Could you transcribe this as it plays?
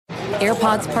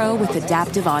AirPods Pro with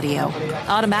adaptive audio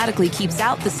automatically keeps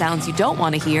out the sounds you don't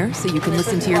want to hear so you can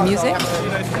listen to your music,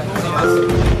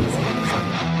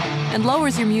 and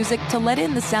lowers your music to let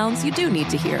in the sounds you do need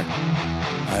to hear.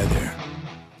 Hi there.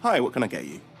 Hi, what can I get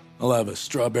you? I'll have a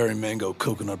strawberry mango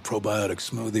coconut probiotic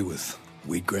smoothie with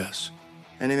wheatgrass.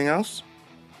 Anything else?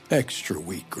 Extra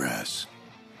wheatgrass.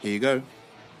 Here you go.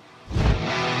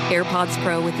 AirPods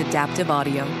Pro with adaptive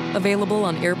audio. Available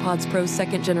on AirPods Pro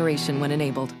 2nd generation when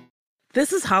enabled.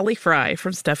 This is Holly Fry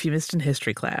from Stuff You Missed in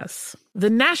History class. The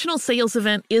national sales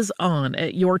event is on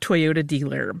at your Toyota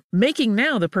dealer, making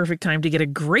now the perfect time to get a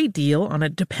great deal on a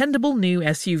dependable new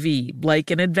SUV, like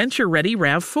an adventure-ready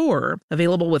RAV4.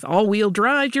 Available with all-wheel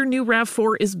drive, your new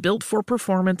RAV4 is built for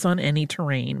performance on any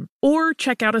terrain. Or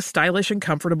check out a stylish and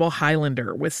comfortable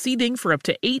Highlander with seating for up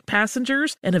to 8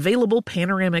 passengers and available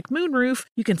panoramic moonroof.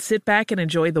 You can sit back and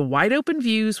enjoy the wide-open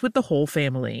views with the whole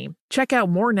family. Check out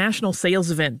more national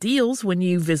sales event deals when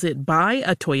you visit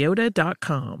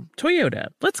buyatoyota.com. Toyota,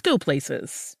 let's go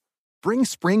places. Bring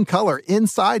spring color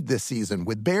inside this season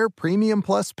with Behr Premium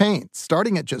Plus paint,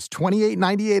 starting at just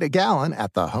 $28.98 a gallon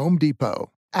at the Home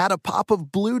Depot. Add a pop of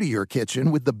blue to your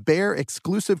kitchen with the Behr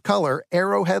exclusive color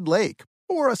Arrowhead Lake,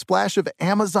 or a splash of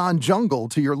Amazon Jungle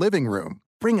to your living room.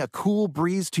 Bring a cool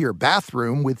breeze to your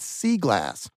bathroom with Sea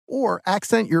Glass, or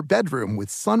accent your bedroom with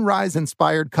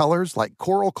sunrise-inspired colors like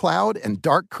Coral Cloud and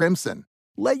Dark Crimson.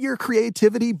 Let your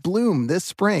creativity bloom this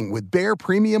spring with Behr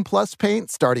Premium Plus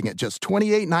paint starting at just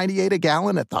 $28.98 a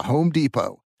gallon at the Home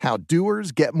Depot. How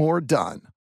doers get more done.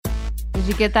 Did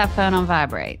you get that phone on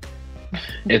vibrate?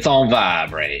 It's on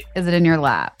vibrate. Is it in your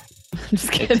lap? I'm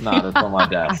just kidding. It's not. It's on my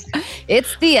desk.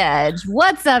 It's The Edge.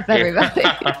 What's up, everybody?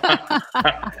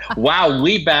 Wow,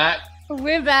 we back.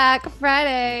 We're back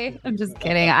Friday. I'm just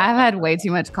kidding. I've had way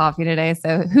too much coffee today,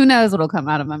 so who knows what'll come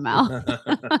out of my mouth.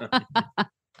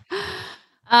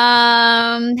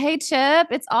 Hey Chip,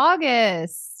 it's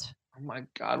August. Oh my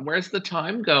God, where's the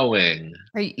time going?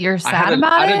 You're sad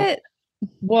about it?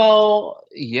 Well,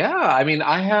 yeah. I mean,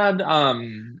 I had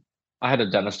a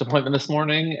dentist appointment this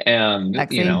morning, and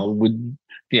Sexy.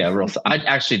 I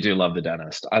actually do love the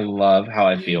dentist. I love how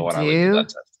I feel when I leave the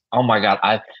dentist. Oh my God,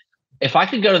 if I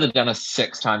could go to the dentist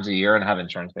 6 times a year and have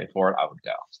insurance pay for it, I would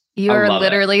go. You are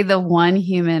literally the one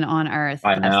human on earth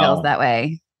that feels that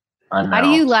way. I know. How do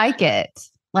you like it?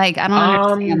 Like, I don't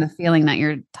understand the feeling that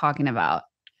you're talking about.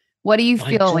 What do you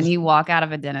feel when you walk out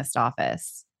of a dentist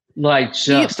office? Like,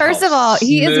 just first of all,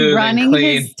 he is running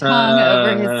his tongue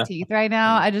over his teeth right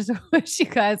now. I just wish you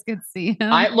guys could see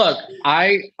him. I'm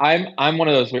one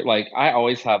of those, like, I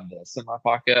always have this in my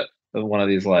pocket, one of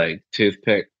these like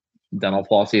toothpick dental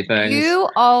flossy things. You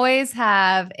always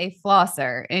have a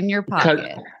flosser in your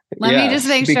pocket. Let me just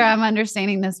make sure I'm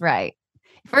understanding this right.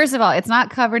 First of all, it's not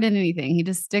covered in anything. He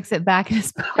just sticks it back in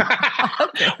his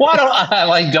pocket. Well,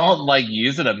 don't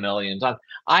use it a million times.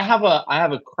 I have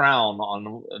a crown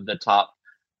on the top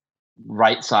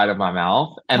right side of my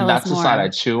mouth, and that's the side I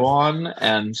chew on.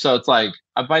 And so it's like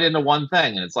I bite into one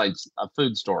thing, and it's like a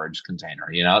food storage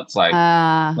container. You know, it's like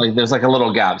there's like a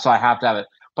little gap, so I have to have it.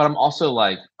 But I'm also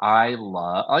like, I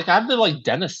have the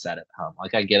dentist set at home.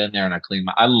 Like I get in there and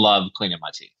I love cleaning my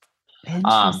teeth.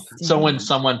 So when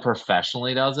someone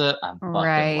professionally does it, I fucking love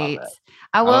it.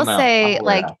 I will say,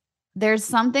 there's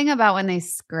something about when they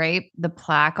scrape the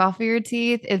plaque off of your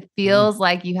teeth, it feels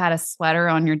like you had a sweater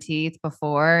on your teeth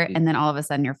before, and then all of a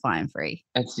sudden you're flying free.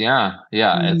 It's I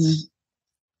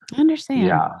understand.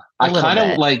 Yeah, I kind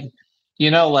of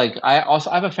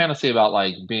I have a fantasy about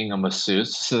like being a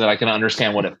masseuse so that I can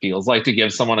understand what it feels like to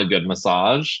give someone a good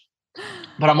massage.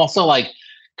 But I'm also like,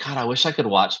 God, I wish I could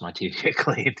watch my teeth get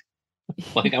cleaned.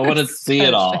 Like I want to see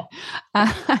it all.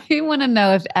 I want to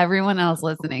know if everyone else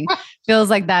listening feels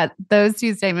like that. Those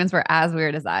two statements were as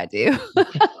weird as I do.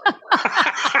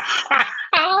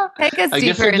 Take us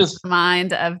deeper into the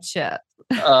mind of Chip.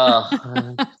 You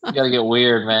gotta get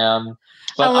weird, man.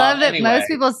 But, I love that most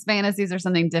people's fantasies are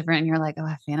something different. And you're like, oh,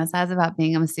 I fantasize about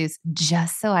being a masseuse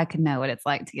just so I can know what it's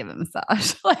like to give a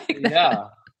massage. Yeah.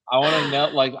 I want to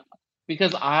know,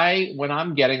 because when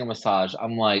I'm getting a massage,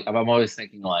 I'm always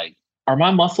thinking like, are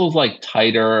my muscles like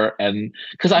tighter? And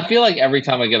because I feel like every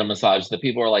time I get a massage, the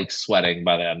people are like sweating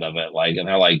by the end of it, and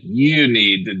they're like, you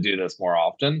need to do this more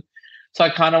often. So I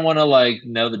kind of want to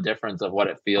know the difference of what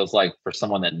it feels like for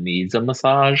someone that needs a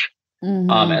massage,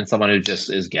 and someone who just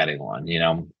is getting one, you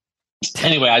know.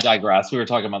 Anyway, I digress. We were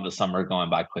talking about the summer going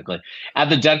by quickly. At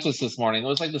the dentist this morning, it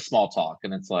was like the small talk,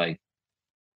 and it's like,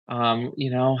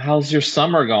 how's your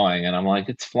summer going? And I'm like,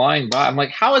 it's flying by. I'm like,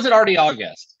 how is it already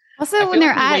August? Also, when you're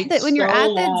at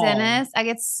the dentist, I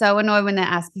get so annoyed when they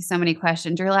ask you so many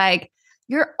questions. You're like,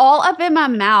 You're all up in my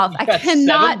mouth. I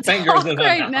cannot talk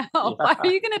right now. Yeah. Why are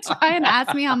you going to try and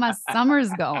ask me how my summer's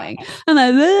going? I'm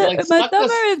like, my summer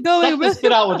is going. Suck the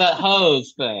spit out with that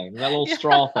hose thing, that little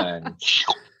straw thing.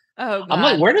 Oh, God. I'm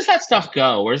like, where does that stuff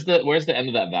go? Where's the end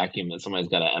of that vacuum that somebody's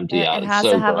got to empty out? It has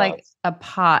to have like a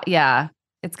pot. Yeah.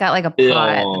 It's got like a pot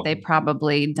that they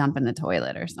probably dump in the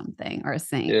toilet or something, or a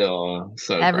sink. Ew,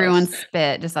 so everyone gross.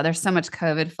 spit. Just there's so much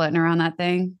COVID floating around that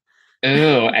thing. Ew,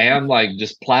 and like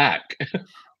just plaque.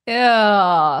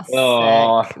 Ew,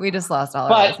 sick. We just lost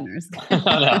all our listeners.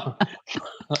 No.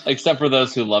 Except for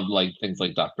those who loved like things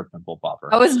like Dr. Pimple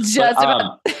Popper. I was just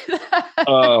about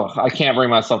oh, I can't bring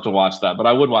myself to watch that, but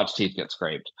I would watch teeth get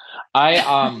scraped.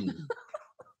 Yeah,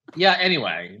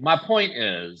 anyway, my point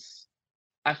is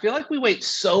I feel like we wait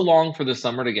so long for the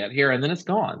summer to get here and then it's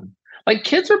gone. Like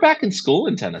kids are back in school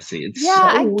in Tennessee. It's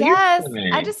I guess.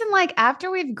 I just am like,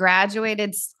 after we've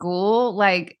graduated school,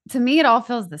 like to me, it all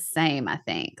feels the same. I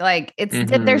think like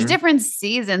there's different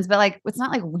seasons, but like, it's not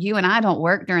like you and I don't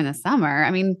work during the summer. I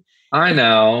mean, I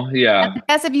know. Yeah. I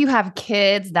guess if you have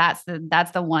kids, that's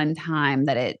the one time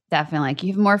that it definitely like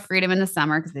you have more freedom in the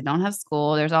summer because they don't have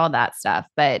school. There's all that stuff.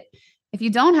 But if you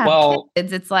don't have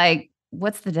kids, it's like,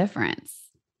 what's the difference?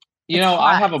 You know,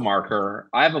 I have a marker.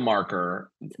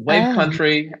 Wave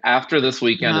Country after this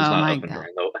weekend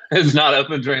is not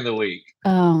open during the week.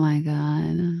 Oh my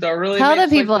God. So it really tell the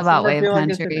people about Wave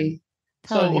Country.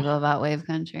 Tell the people about Wave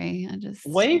Country.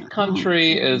 Wave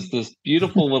Country is this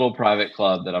beautiful little private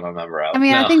club that I'm a member of. I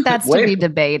mean, I think that's to be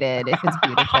debated if it's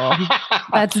beautiful.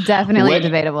 That's definitely a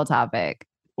debatable topic.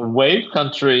 Wave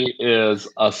Country is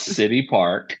a city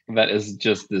park that is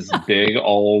just this big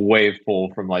old wave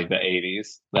pool from like the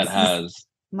 80s that has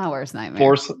my worst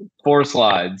nightmare. Four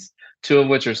slides, two of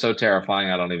which are so terrifying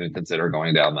I don't even consider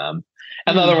going down them.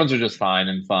 And the other ones are just fine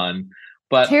and fun.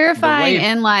 But terrifying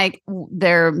in like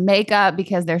their makeup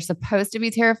because they're supposed to be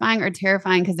terrifying, or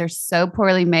terrifying because they're so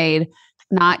poorly made,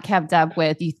 not kept up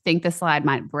with. You think the slide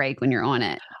might break when you're on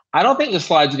it. I don't think the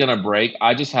slide's going to break.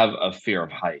 I just have a fear of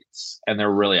heights, and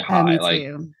they're really high. Like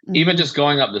even just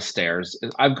going up the stairs.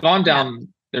 I've gone down.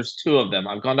 There's two of them.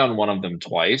 I've gone down one of them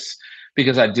twice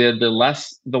because I did the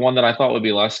one that I thought would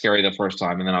be less scary the first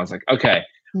time, and then I was like, okay,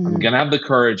 I'm gonna have the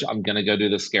courage. I'm gonna go do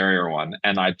the scarier one,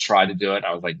 and I tried to do it.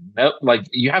 I was like, nope. Like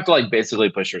you have to like basically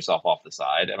push yourself off the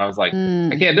side, and I was like,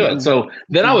 I can't do it. So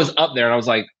then I was up there, and I was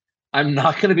like, I'm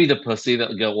not going to be the pussy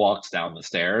that walks down the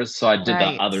stairs. So I did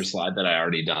the other slide that I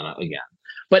already done again.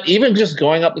 But even just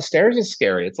going up the stairs is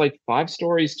scary. It's like 5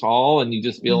 stories tall and you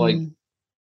just feel like.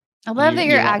 I love that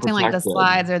you're acting like the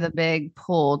slides are the big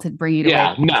pull to bring you to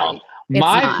wave pool. No.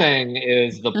 My thing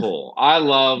is the pool. I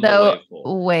love the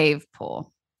wave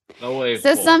pool. The wave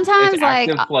pool. So sometimes it's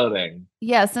like floating.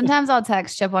 Yeah, sometimes I'll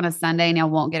text Chip on a Sunday and I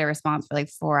won't get a response for like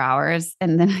 4 hours.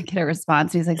 And then I get a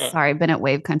response. And he's like, sorry, been at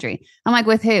Wave Country. I'm like,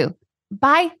 with who?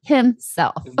 By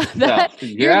himself.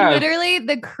 You're literally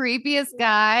the creepiest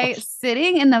guy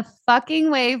sitting in the fucking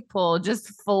wave pool, just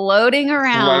floating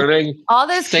around. All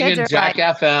those singing kids are Jack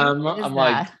like,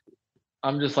 FM.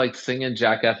 I'm just like singing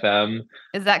Jack FM.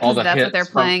 Is that because that's what they're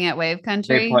playing at Wave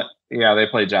Country? They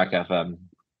play Jack FM.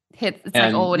 Hits. It's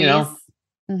like oldies.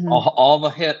 All the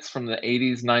hits from the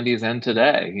 80s, 90s, and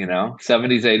today.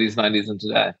 70s, 80s, 90s, and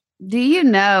today. Do you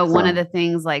know one of the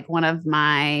things? Like one of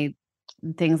my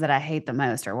things that I hate the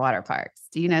most are water parks.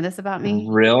 Do you know this about me?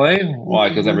 Really? Why?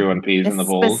 Because everyone pees in the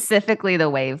pool? Specifically the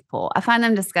wave pool. I find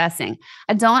them disgusting.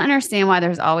 I don't understand why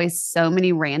there's always so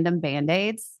many random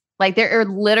Band-Aids. Like they're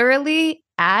literally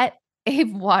at a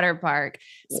water park,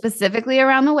 specifically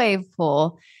around the wave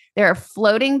pool. There are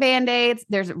floating Band-Aids.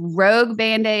 There's rogue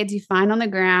Band-Aids you find on the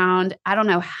ground. I don't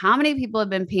know how many people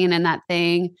have been peeing in that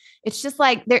thing. It's just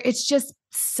like it's just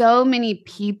so many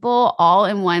people all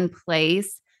in one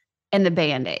place. And the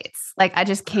Band-Aids. Like I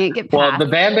just can't get past. Well, the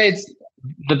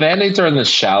Band-Aids are in the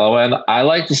shallow end. I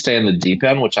like to stay in the deep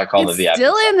end, which I call the VIP.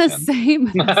 Still in the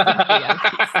same.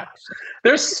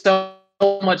 There's so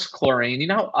much chlorine.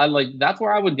 That's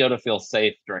where I would go to feel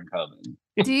safe during COVID.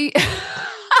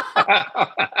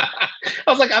 I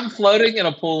was like, I'm floating in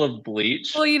a pool of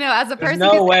bleach. Well, as a person,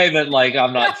 there's no way that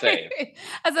I'm not safe.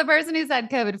 As a person who's had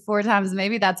COVID 4 times,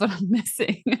 maybe that's what I'm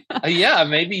missing.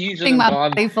 Maybe you should have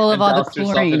gone body full of all the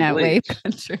chlorine at Wave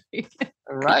Country.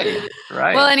 Right.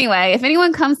 Well, anyway, if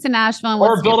anyone comes to Nashville,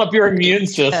 or build up your immune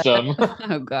system.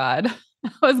 Oh God.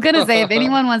 I was gonna say, if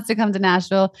anyone wants to come to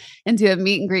Nashville and do a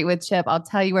meet and greet with Chip, I'll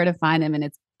tell you where to find him, and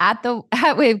it's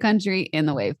at Wave Country in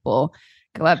the wave pool.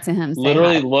 Go up to him.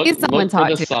 Literally look for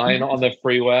the sign on the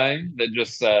freeway that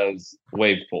just says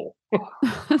wave pool.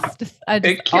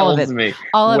 It kills me.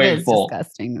 All of it is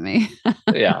disgusting to me.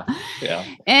 Yeah.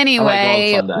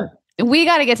 Anyway, we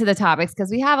got to get to the topics because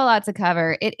we have a lot to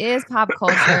cover. It is pop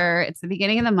culture. It's the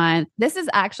beginning of the month. This is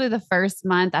actually the first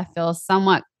month I feel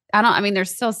somewhat,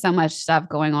 there's still so much stuff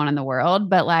going on in the world,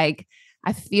 but like,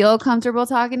 I feel comfortable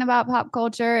talking about pop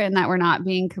culture and that we're not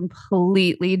being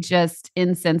completely just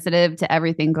insensitive to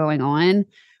everything going on.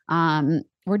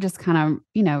 We're just kind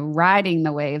of, riding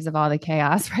the waves of all the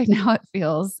chaos right now, it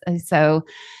feels. And so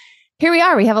here we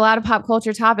are. We have a lot of pop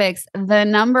culture topics. The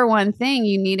number one thing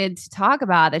you needed to talk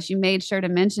about that you made sure to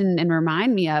mention and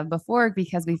remind me of before,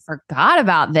 because we forgot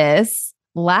about this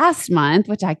last month,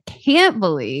 which I can't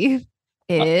believe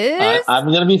is I'm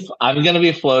gonna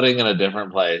be floating in a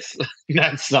different place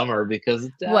next summer because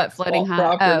what floating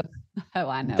high? Oh,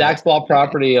 I know. Dax bought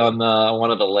property on one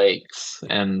of the lakes,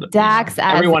 and Dax.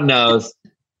 Everyone knows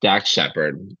Dax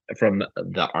Shepard from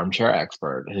the Armchair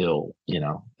Expert, who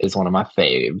is one of my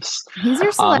faves. He's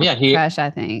your celebrity crush,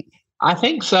 I think. I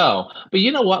think so, but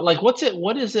you know what? Like, what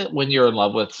is it when you're in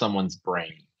love with someone's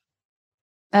brain?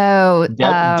 Oh,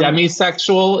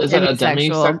 demisexual? Is it a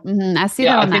demisexual? Mm-hmm. I see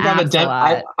that on the apps a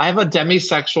lot. I have a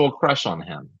demisexual crush on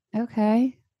him.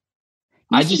 Okay.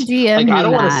 I just DM him I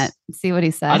don't want to see what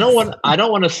he says. I don't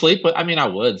want to sleep with. I mean, I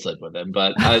would sleep with him,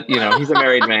 but he's a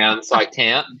married man, so I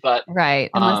can't. But right,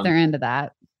 unless they're into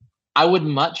that. I would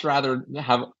much rather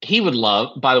have. He would love.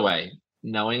 By the way,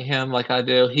 knowing him like I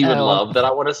do, he would love that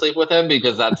I want to sleep with him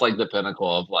because that's like the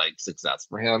pinnacle of like success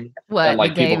for him. What? That,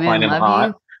 like people find him hot.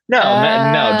 You? No,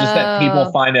 just that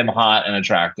people find him hot and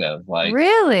attractive. Like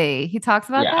really, he talks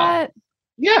about that.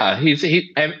 Yeah,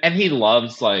 he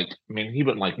loves like. I mean, he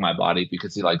wouldn't like my body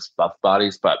because he likes buff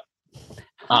bodies, but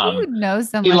who knows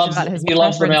so much about his? He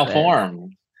loves the male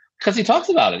form because he talks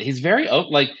about it. He's very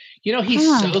open. Like he's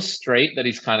so straight that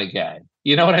he's kind of gay.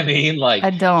 You know what I mean? Like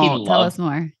I don't. Tell us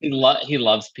more. He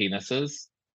loves penises.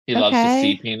 He loves to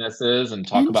see penises and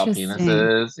talk about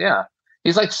penises. Yeah.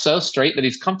 He's like so straight that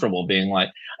he's comfortable being like,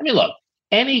 I mean, look,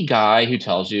 any guy who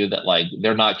tells you that like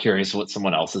they're not curious what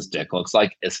someone else's dick looks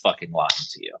like is fucking lying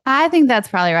to you. I think that's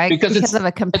probably right because of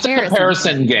a comparison. It's a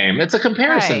comparison game. It's a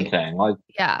comparison thing. Like,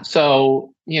 yeah.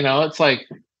 So, it's like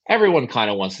everyone kind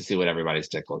of wants to see what everybody's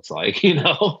dick looks like,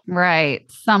 Right.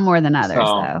 Some more than others,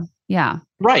 though. Yeah.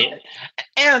 Right.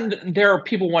 And there are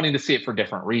people wanting to see it for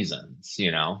different reasons,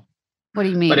 What do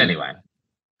you mean? But anyway.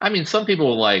 I mean, some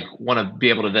people like want to be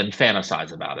able to then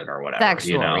fantasize about it or whatever.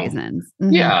 Sexual reasons.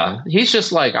 Mm-hmm. Yeah. He's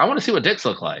just like, I want to see what dicks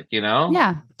look like,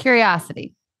 Yeah.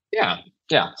 Curiosity. Yeah.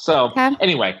 Yeah. So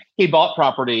anyway, he bought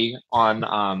property on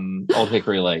Old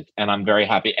Hickory Lake, and I'm very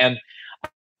happy. And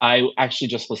I actually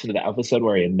just listened to the episode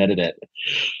where he admitted it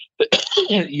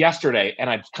yesterday, and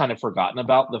I'd kind of forgotten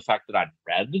about the fact that I'd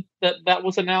read that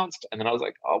was announced. And then I was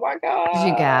like, oh my God. Did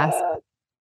you gasp?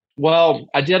 Well,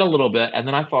 I did a little bit, and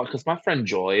then I thought because my friend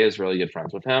Joy is really good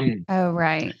friends with him. Oh,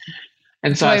 right.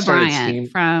 And so Joy I started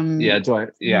Bryant from Joy.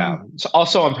 Yeah. Mm-hmm. So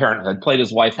also on Parenthood, played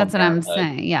his wife. That's what I'm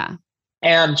saying. Yeah.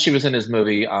 And she was in his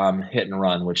movie Hit and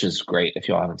Run, which is great if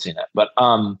y'all haven't seen it. But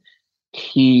I've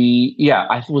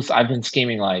been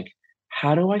scheming like,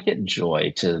 how do I get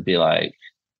Joy to be like?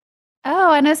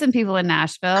 Oh, I know some people in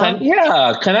Nashville.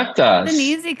 Connect us. It's an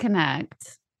easy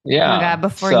connect. Yeah. Oh my God,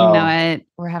 before you know it,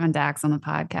 we're having Dax on the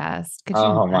podcast.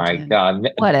 Oh my God.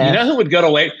 What if? You know who would go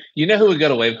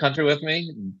to Wave Country with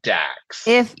me? Dax.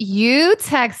 If you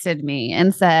texted me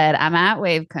and said, I'm at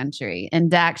Wave Country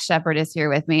and Dax Shepard is here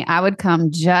with me, I would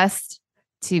come just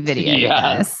to video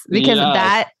this. Because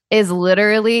that is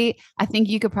literally, I think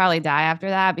you could probably die after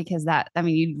that because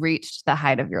you'd reached the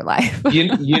height of your life. you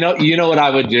know what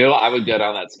I would do? I would go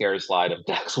down that scary slide if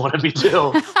Dax wanted me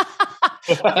to.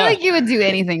 I feel like you would do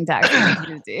anything Dax wanted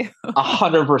you to do.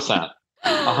 100%.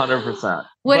 100%.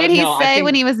 What did he say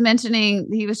when he was mentioning,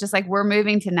 he was just like, we're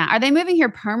moving to now. Are they moving here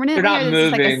permanently? They're not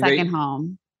moving. Is this like a second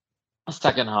home? A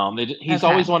second home. He's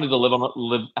always wanted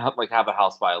to have a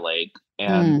house by a lake.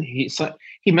 And he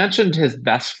mentioned his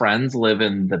best friends live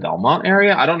in the Belmont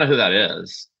area. I don't know who that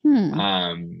is.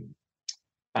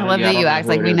 I love that you act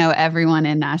like we know everyone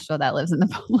in Nashville that lives in the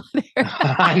Beaumont area.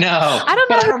 I know. I don't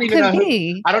know who it could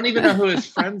be. I don't even know who his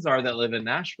friends are that live in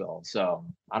Nashville. So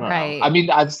I don't know. I mean,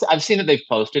 I've seen that they've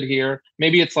posted here.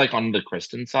 Maybe it's like on the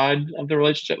Kristen side of the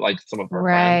relationship, like some of her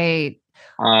friends.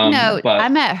 No, I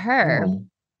met her.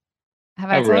 Have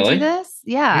I told you this?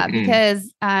 Yeah,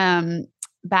 because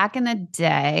back in the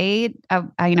day,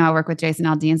 I work with Jason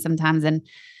Aldean sometimes, and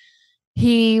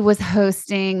he was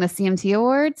hosting the CMT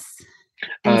Awards.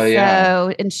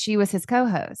 And and she was his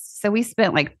co-host. So we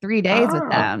spent like 3 days with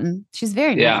them. She's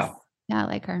very nice. Yeah, I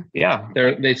like her. Yeah,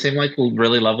 they seem like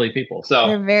really lovely people. So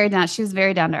they're very down. She was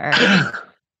very down to earth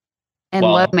and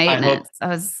low maintenance. I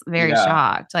was very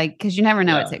shocked, like because you never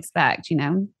know what to expect,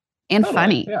 and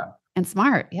funny. and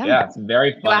smart. Yeah. Yeah, it's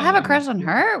very funny. Do I have a crush on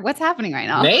her? What's happening right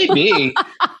now? Maybe.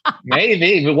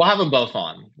 Maybe. But we'll have them both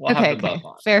on. We'll have them both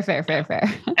on. Fair.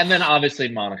 And then obviously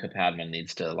Monica Padman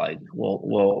needs to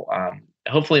we'll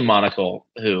hopefully Monica,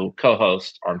 who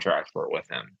co-hosts Armchair Expert with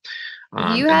him.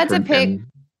 If you had to pick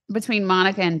between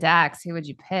Monica and Dax, who would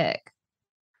you pick?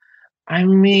 I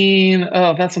mean,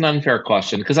 that's an unfair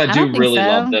question because I do really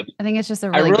love them. I think it's just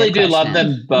a really good do question. love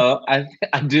them both. I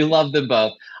do love them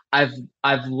both. I've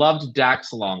loved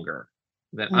Dax longer.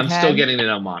 I'm still getting to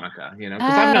know Monica, because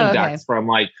I've known Dax from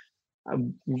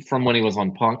when he was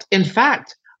on Punk'd. In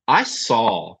fact, I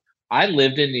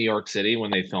lived in New York City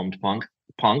when they filmed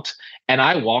Punk'd, and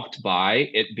I walked by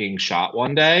it being shot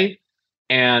one day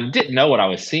and didn't know what I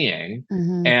was seeing.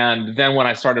 Mm-hmm. And then when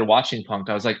I started watching Punk'd,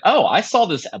 I was like, oh, I saw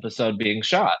this episode being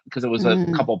shot because it was a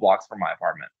couple blocks from my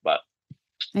apartment. But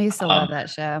I used to love that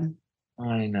show.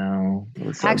 I know.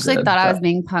 I actually thought I was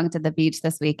being punked at the beach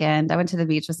this weekend. I went to the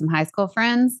beach with some high school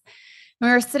friends. We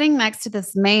were sitting next to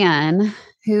this man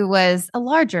who was a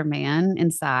larger man in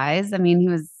size. I mean, he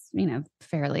was,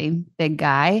 fairly big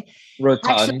guy.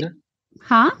 Rotund?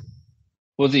 Huh?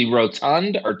 Was he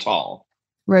rotund or tall?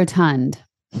 Rotund.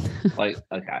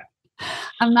 Okay.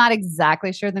 I'm not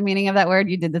exactly sure the meaning of that word.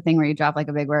 You did the thing where you drop like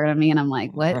a big word on me, and I'm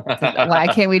like, what? Why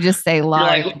can't we just say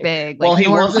large, big? Well, he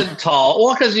wasn't tall.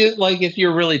 Well, because if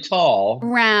you're really tall,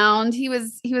 round. He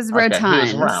was rotund.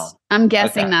 He was round. I'm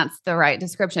guessing that's the right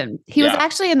description. He was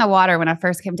actually in the water when I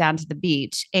first came down to the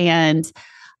beach, and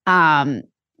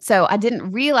so I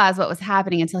didn't realize what was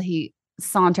happening until he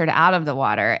sauntered out of the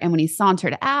water. And when he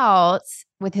sauntered out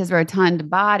with his rotund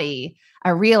body, I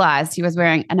realized he was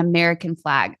wearing an American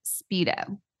flag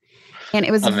Speedo. And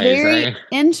it was very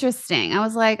interesting. I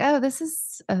was like, oh, this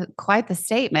is quite the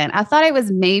statement. I thought it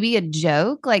was maybe a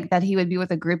joke, like that he would be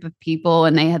with a group of people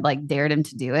and they had dared him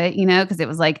to do it, because it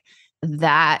was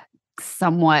that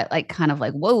somewhat kind of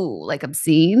whoa,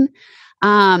 obscene.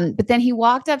 But then he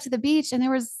walked up to the beach and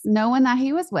there was no one that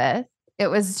he was with. It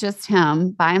was just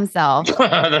him by himself.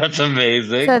 That's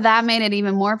amazing. So that made it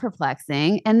even more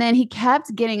perplexing. And then he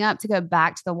kept getting up to go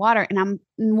back to the water. And I'm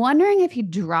wondering if he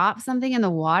dropped something in the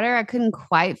water. I couldn't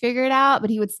quite figure it out, but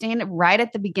he would stand right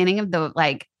at the beginning of the,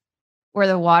 where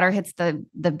the water hits the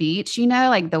beach,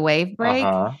 the wave break.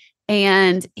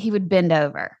 And he would bend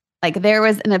over. There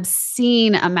was an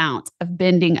obscene amount of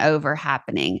bending over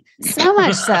happening. So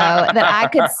much so that I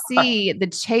could see the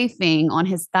chafing on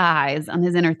his thighs, on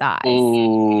his inner thighs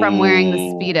from wearing the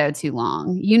Speedo too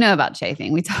long. You know about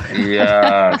chafing. We talk about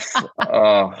Yes.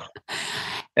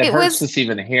 It hurts just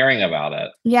even hearing about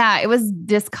it. Yeah, it was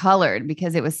discolored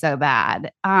because it was so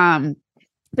bad. But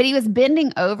he was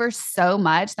bending over so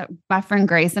much that my friend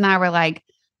Grace and I were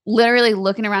literally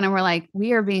looking around and we're like,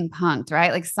 we are being punked,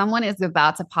 right? Someone is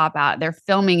about to pop out. They're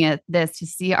filming this to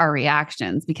see our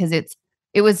reactions because it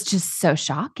was just so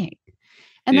shocking.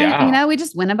 And then, we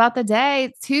just went about the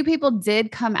day. 2 people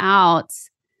did come out,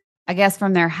 I guess,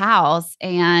 from their house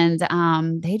and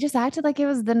they just acted like it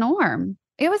was the norm.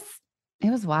 It was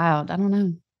wild. I don't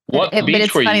know. But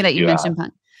it's funny that you mentioned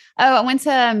punk. Oh, I went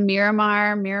to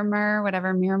Miramar,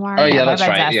 whatever, Miramar. Oh, yeah, that's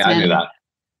right. Yeah, I knew that.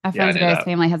 My friend's Grace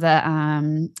family has a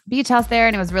beach house there,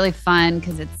 and it was really fun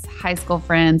because it's high school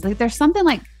friends. There's something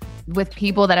with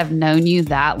people that have known you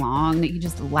that long that you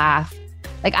just laugh.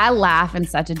 I laugh in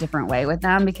such a different way with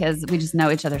them because we just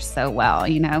know each other so well, So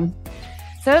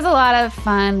it was a lot of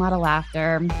fun, a lot of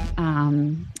laughter,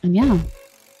 and yeah.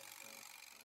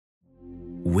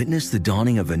 Witness the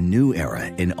dawning of a new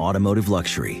era in automotive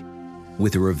luxury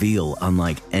with a reveal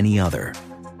unlike any other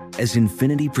as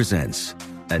Infiniti presents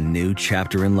a new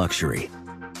chapter in luxury,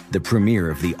 the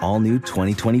premiere of the all-new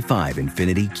 2025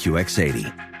 Infiniti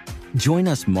QX80. Join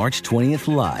us March 20th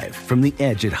live from the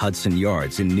Edge at Hudson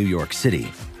Yards in New York City,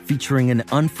 featuring an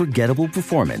unforgettable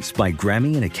performance by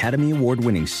Grammy and Academy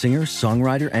Award-winning singer,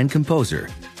 songwriter, and composer,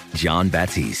 Jon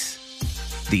Batiste.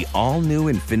 The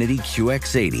all-new Infiniti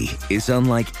QX80 is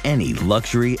unlike any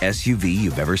luxury SUV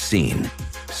you've ever seen.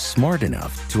 Smart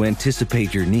enough to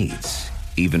anticipate your needs,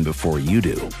 even before you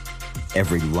do.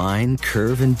 Every line,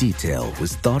 curve, and detail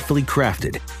was thoughtfully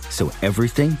crafted so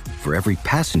everything for every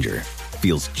passenger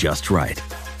feels just right.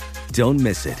 Don't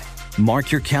miss it.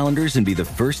 Mark your calendars and be the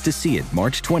first to see it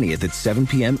March 20th at 7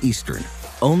 p.m. Eastern,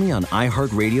 only on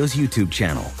iHeartRadio's YouTube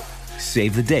channel.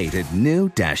 Save the date at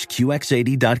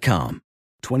new-QX80.com.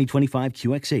 2025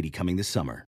 QX80 coming this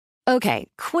summer. Okay,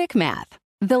 quick math.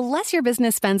 The less your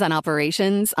business spends on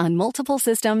operations, on multiple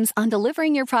systems, on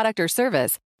delivering your product or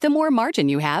service, the more margin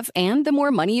you have and the more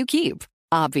money you keep.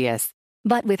 Obvious.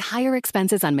 But with higher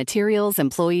expenses on materials,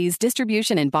 employees,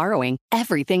 distribution, and borrowing,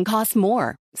 everything costs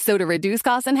more. So to reduce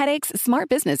costs and headaches, smart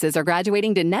businesses are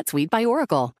graduating to NetSuite by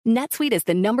Oracle. NetSuite is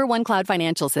the #1 cloud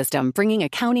financial system, bringing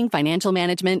accounting, financial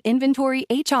management, inventory,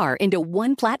 HR into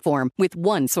one platform with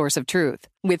one source of truth.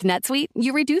 With NetSuite,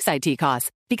 you reduce IT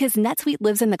costs because NetSuite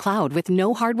lives in the cloud with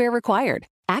no hardware required,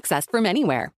 accessed from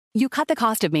anywhere. You cut the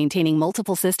cost of maintaining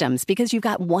multiple systems because you've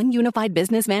got one unified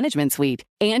business management suite.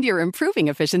 And you're improving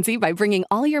efficiency by bringing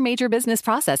all your major business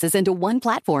processes into one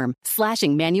platform,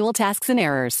 slashing manual tasks and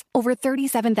errors. Over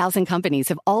 37,000 companies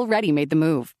have already made the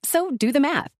move. So do the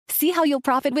math. See how you'll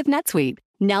profit with NetSuite.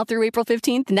 Now through April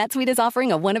 15th, NetSuite is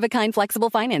offering a one-of-a-kind flexible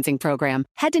financing program.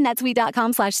 Head to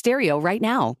netsuite.com/stereo right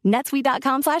now.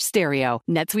 netsuite.com/stereo.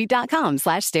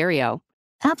 netsuite.com/stereo.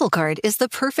 Apple Card is the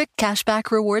perfect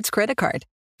cashback rewards credit card.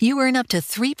 You earn up to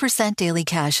 3% daily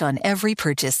cash on every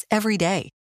purchase every day.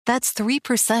 That's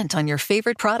 3% on your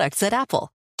favorite products at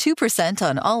Apple, 2%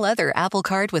 on all other Apple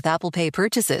Card with Apple Pay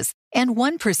purchases, and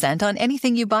 1% on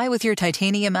anything you buy with your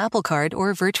titanium Apple Card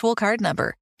or virtual card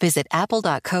number. Visit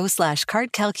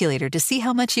apple.co/card calculator to see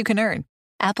how much you can earn.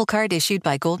 Apple Card issued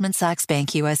by Goldman Sachs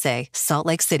Bank USA, Salt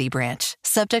Lake City branch.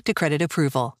 Subject to credit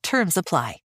approval. Terms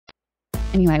apply.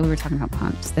 Anyway, we were talking about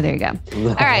punks, so there you go.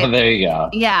 All right. There you go.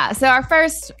 Yeah. So our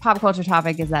first pop culture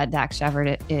topic is that Dax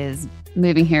Shepard is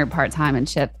moving here part-time, and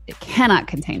Chip cannot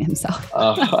contain himself.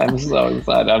 Oh, I'm so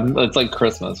excited. It's like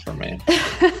Christmas for me.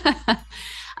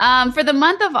 For the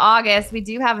month of August, we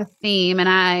do have a theme, and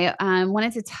I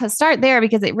wanted to start there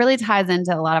because it really ties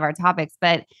into a lot of our topics.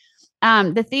 But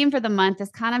the theme for the month is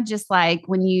kind of just like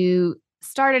when you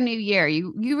start a new year,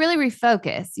 you really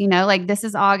refocus, like this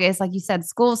is August, like you said,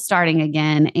 school's starting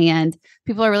again, and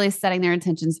people are really setting their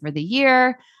intentions for the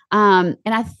year. And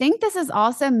I think this is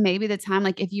also maybe the time,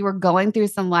 like if you were going through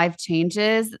some life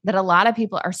changes, that a lot of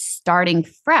people are starting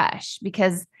fresh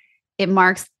because it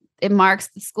marks the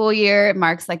school year. It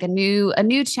marks like a new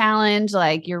challenge,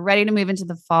 like you're ready to move into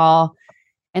the fall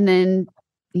and then,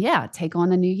 take on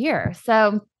the new year.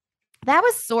 So that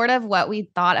was sort of what we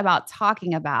thought about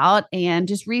talking about and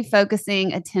just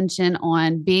refocusing attention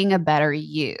on being a better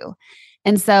you.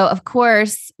 And so, of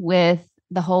course, with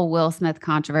the whole Will Smith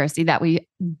controversy that we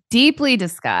deeply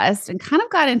discussed and kind of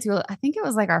got into, I think it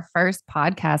was like our first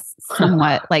podcast,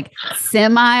 somewhat like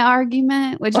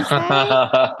semi-argument, would you say?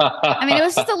 I mean, it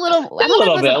was just a little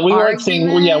bit. We weren't seeing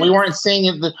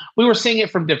it. We were seeing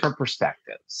it from different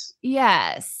perspectives.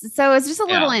 Yes. So it's just a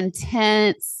little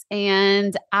intense.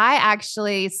 And I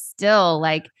actually still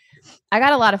I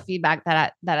got a lot of feedback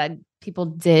that people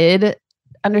did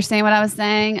understand what I was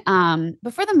saying.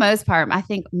 But for the most part, I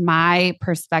think my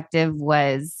perspective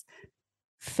was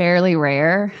fairly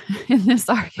rare in this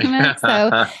argument.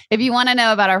 So if you want to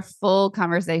know about our full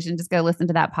conversation, just go listen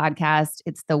to that podcast.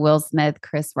 It's the Will Smith,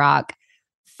 Chris Rock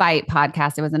fight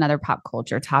podcast. It was another pop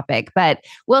culture topic, but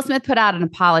Will Smith put out an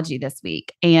apology this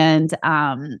week, and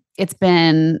it's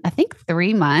been, I think,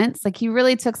 3 months. Like he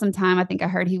really took some time. I think I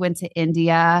heard he went to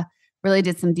India, really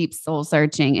did some deep soul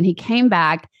searching, and he came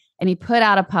back and he put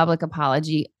out a public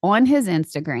apology on his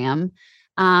Instagram.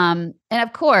 And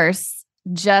of course,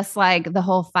 just like the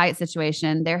whole fight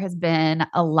situation, there has been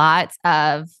a lot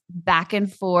of back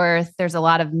and forth. There's a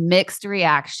lot of mixed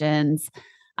reactions.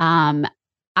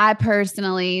 I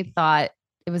personally thought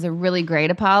it was a really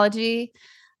great apology.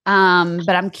 But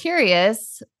I'm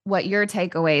curious what your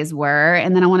takeaways were.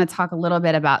 And then I want to talk a little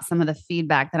bit about some of the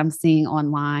feedback that I'm seeing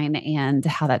online and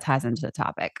how that ties into the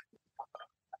topic.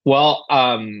 Well,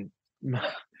 one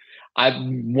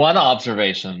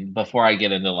observation before I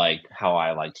get into like how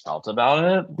I felt about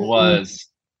it was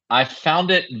I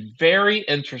found it very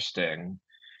interesting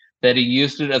that he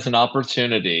used it as an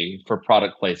opportunity for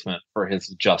product placement for his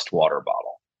Just Water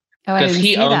bottle. Because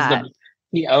he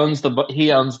owns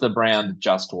the brand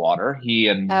Just Water.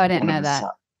 I didn't know that.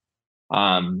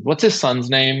 What's his son's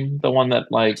name? The one that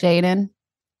Jaden.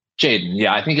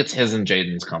 Yeah, I think it's his and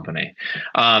Jaden's company.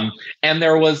 And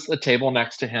there was a table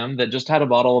next to him that just had a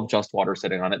bottle of Just Water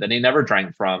sitting on it that he never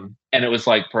drank from, and it was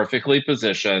perfectly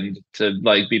positioned to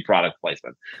be product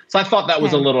placement. So I thought that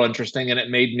was a little interesting, and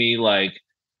it made me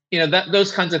that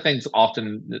those kinds of things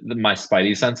often my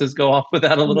spidey senses go off with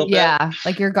that a little bit. Yeah,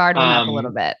 like your guard went up a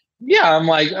little bit. Yeah, I'm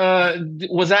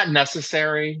was that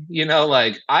necessary?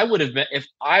 I would have been, if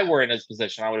I were in his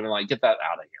position, I would have been get that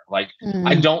out of here.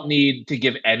 I don't need to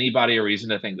give anybody a reason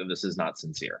to think that this is not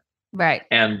sincere. Right.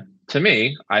 And to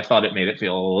me, I thought it made it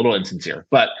feel a little insincere.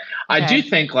 But I do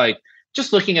think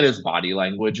just looking at his body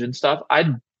language and stuff,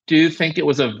 I do think it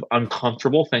was an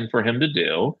uncomfortable thing for him to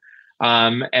do.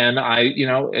 And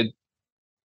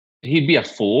he'd be a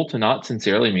fool to not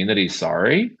sincerely mean that he's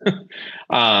sorry.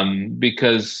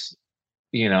 Because,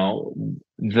 you know,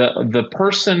 the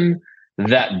person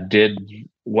that did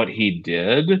what he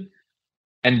did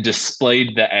and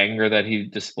displayed the anger that he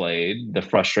displayed, the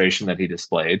frustration that he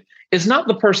displayed, is not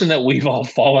the person that we've all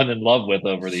fallen in love with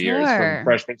over the years, from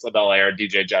Fresh Prince of Bel-Air,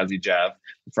 DJ Jazzy Jeff,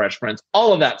 Fresh Prince,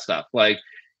 all of that stuff. Like,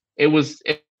 it was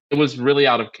really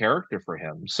out of character for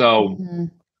him. So,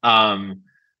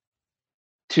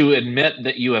 to admit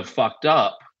that you have fucked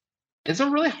up is a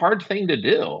really hard thing to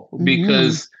do,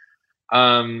 because,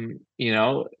 you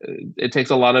know, it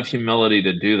takes a lot of humility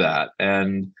to do that.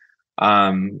 And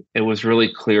it was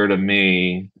really clear to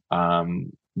me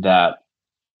that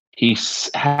he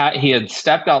had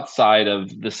stepped outside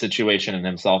of the situation and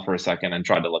himself for a second and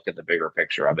tried to look at the bigger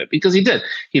picture of it, because he did.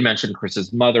 He mentioned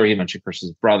Chris's mother. He mentioned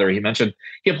Chris's brother. He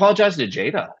apologized to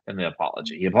Jada in the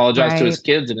apology. He apologized to his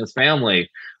kids and his family.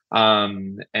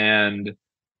 And,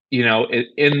 you know,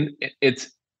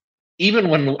 it's even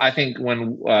when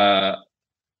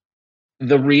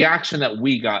the reaction that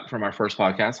we got from our first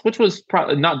podcast, which was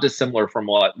probably not dissimilar from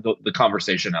what the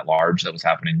conversation at large that was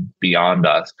happening beyond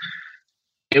us,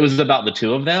 it was about the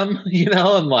two of them, you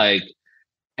know,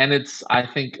 and I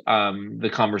think the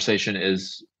conversation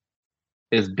is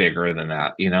bigger than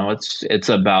that. You know, it's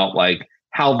about like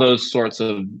how those sorts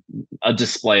of a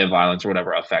display of violence or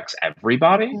whatever affects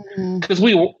everybody. Because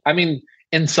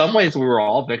in some ways we were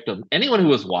all victims. Anyone who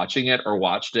was watching it or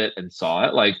watched it and saw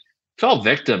it, like, fell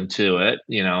victim to it,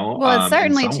 you know. Well, it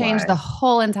certainly changed the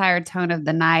whole entire tone of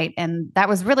the night. And that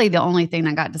was really the only thing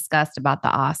that got discussed about the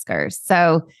Oscars.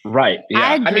 So right. Yeah.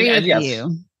 I agree with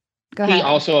you. Go ahead. He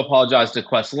also apologized to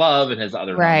Questlove and his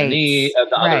other nominee,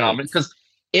 other nominee, because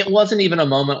it wasn't even a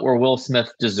moment where Will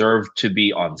Smith deserved to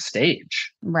be on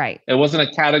stage. Right. It wasn't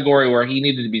a category where he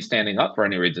needed to be standing up for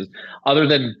any reason other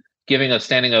than giving a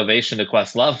standing ovation to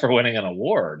Questlove for winning an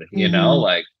award, you know,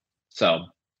 like, so.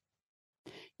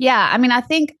 Yeah, I mean, I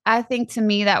think to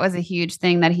me that was a huge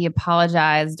thing, that he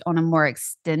apologized on a more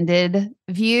extended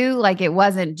view. Like, it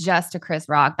wasn't just to Chris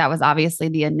Rock. That was obviously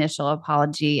the initial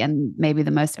apology and maybe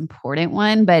the most important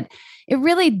one, but it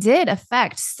really did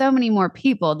affect so many more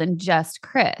people than just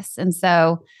Chris. And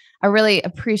so I really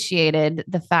appreciated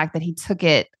the fact that he took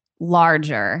it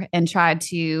larger and tried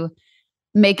to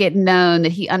make it known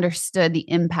that he understood the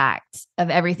impact of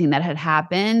everything that had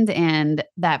happened, and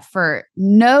that for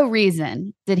no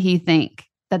reason did he think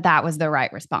that that was the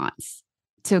right response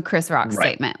to Chris Rock's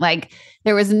statement. Like,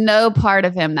 there was no part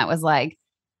of him that was like,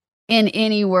 in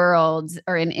any world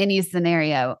or in any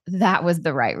scenario, that was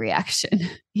the right reaction.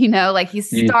 You know, like, he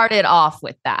started off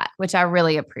with that, which I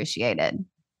really appreciated.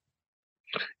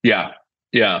 Yeah.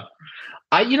 Yeah.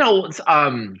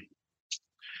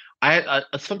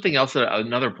 Something else,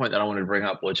 another point that I wanted to bring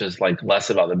up, which is like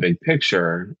less about the big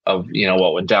picture of, you know,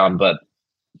 what went down, but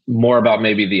more about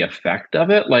maybe the effect of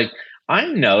it. Like, I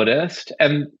noticed,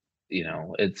 and, you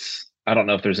know, I don't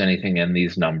know if there's anything in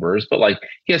these numbers, but like,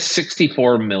 he has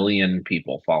 64 million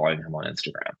people following him on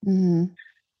Instagram,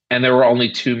 and there were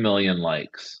only 2 million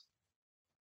likes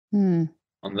on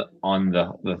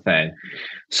the thing.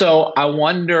 So I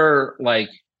wonder, like,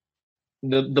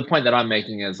 the point that I'm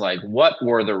making is like, what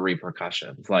were the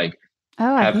repercussions? Like,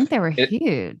 I think they were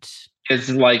huge. It's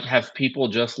like, have people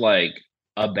just like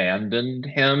abandoned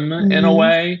him in a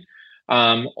way?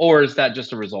 Or is that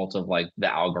just a result of like the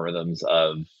algorithms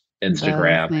of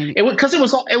Instagram? Because it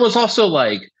was also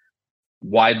like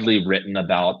widely written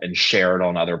about and shared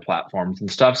on other platforms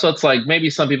and stuff. So it's like, maybe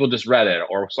some people just read it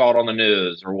or saw it on the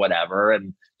news or whatever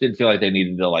and didn't feel like they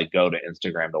needed to like go to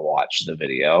Instagram to watch the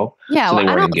video. Yeah, so they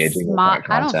weren't engaging with that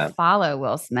content. I don't follow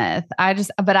Will Smith. I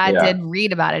did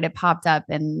read about it. It popped up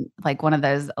in like one of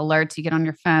those alerts you get on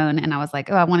your phone, and I was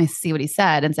like, oh, I want to see what he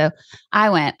said. And so I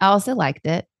went. I also liked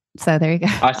it. So there you go.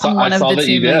 I saw that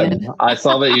you did. I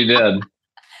saw that you did.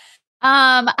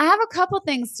 I have a couple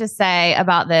things to say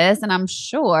about this, and I'm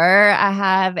sure I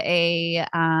have a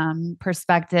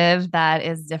perspective that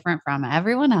is different from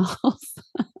everyone else.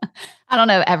 I don't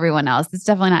know everyone else. It's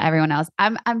definitely not everyone else.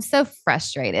 I'm so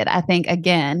frustrated, I think,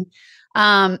 again.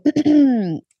 But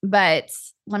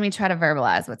let me try to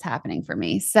verbalize what's happening for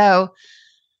me. So,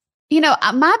 you know,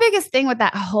 my biggest thing with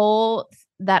that whole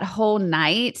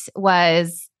night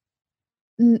was,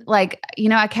 like, you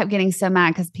know, I kept getting so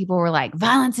mad because people were like,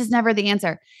 violence is never the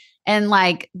answer. And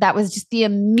like, that was just the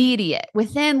immediate,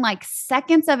 within like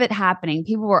seconds of it happening,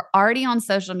 people were already on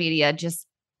social media just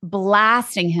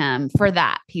blasting him for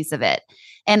that piece of it.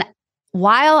 And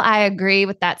while I agree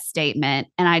with that statement,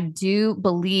 and I do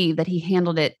believe that he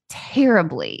handled it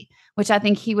terribly which I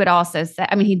think he would also say.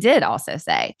 I mean, he did also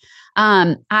say.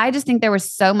 I just think there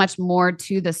was so much more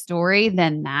to the story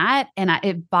than that. And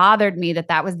it bothered me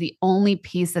that was the only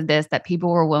piece of this that people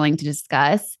were willing to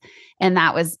discuss. And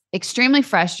that was extremely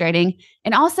frustrating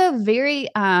and also very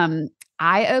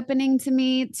eye-opening to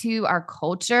me, to our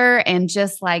culture, and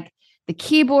just like the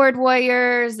keyboard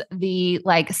warriors, the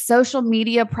like social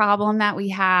media problem that we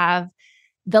have,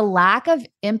 the lack of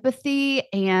empathy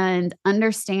and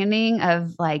understanding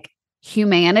of like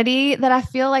humanity that I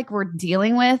feel like we're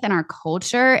dealing with in our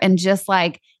culture, and just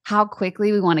like how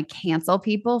quickly we want to cancel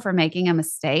people for making a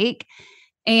mistake.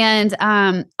 And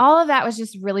all of that was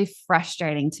just really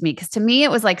frustrating to me, because to me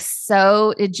it was like,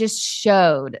 so it just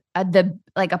showed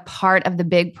a part of the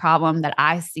big problem that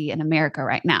I see in America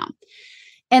right now.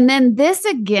 And then this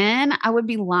again, I would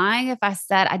be lying if I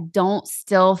said I don't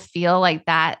still feel like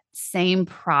that same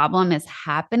problem is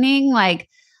happening. Like,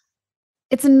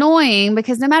 it's annoying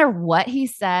because no matter what he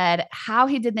said, how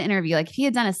he did the interview, like if he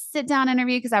had done a sit down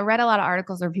interview, because I read a lot of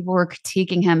articles where people were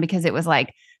critiquing him because it was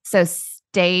like so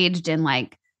staged and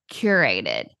like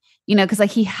curated, because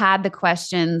like he had the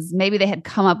questions, maybe they had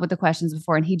come up with the questions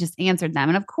before and he just answered them.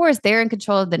 And of course they're in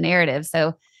control of the narrative.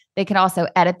 So they could also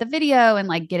edit the video and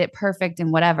like get it perfect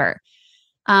and whatever.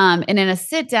 And in a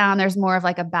sit down, there's more of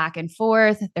like a back and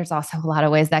forth. There's also a lot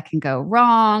of ways that can go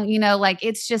wrong, like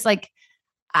it's just like,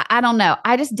 I don't know.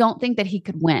 I just don't think that he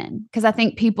could win, because I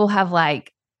think people have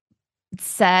like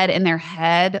said in their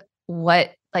head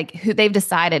who they've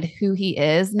decided who he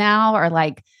is now, or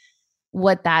like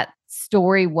what that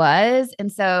story was.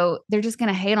 And so they're just going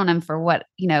to hate on him for what,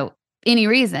 any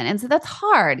reason. And so that's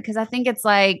hard, because I think it's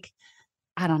like,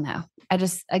 I don't know. I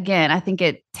think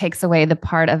it takes away the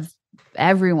part of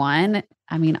everyone.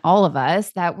 I mean, all of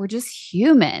us, that we're just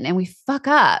human and we fuck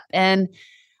up. And,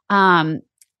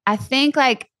 I think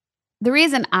like the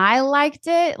reason I liked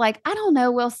it, like, I don't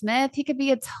know, Will Smith, he could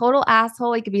be a total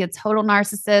asshole. He could be a total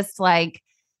narcissist, like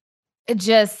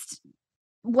just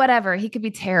whatever. He could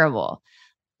be terrible.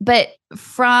 But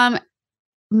from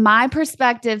my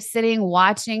perspective, sitting,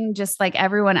 watching, just like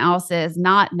everyone else is,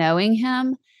 not knowing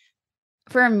him,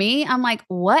 for me, I'm like,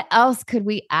 what else could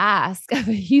we ask of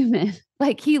a human?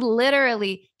 Like he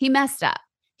messed up.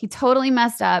 He totally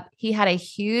messed up. He had I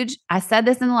said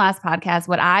this in the last podcast,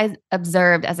 what I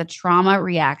observed as a trauma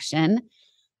reaction,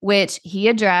 which he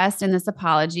addressed in this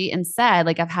apology and said,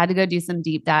 like, I've had to go do some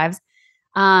deep dives.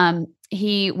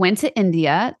 He went to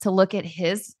India to look at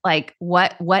his, like,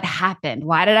 what happened?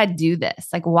 Why did I do this?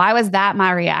 Like, why was that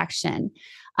my reaction?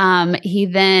 He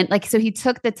then so he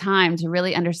took the time to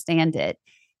really understand it.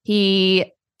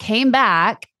 He came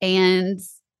back, and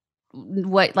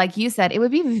like you said, it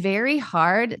would be very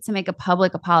hard to make a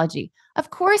public apology. Of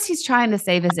course, he's trying to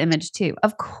save his image too.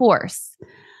 Of course.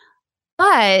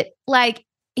 But like,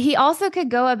 he also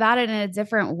could go about it in a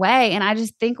different way. And I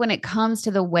just think when it comes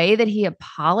to the way that he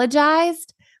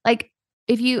apologized, like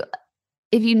if you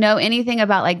know anything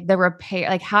about like the repair,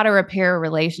 like how to repair a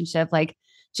relationship, like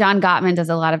John Gottman does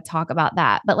a lot of talk about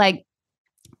that. But like,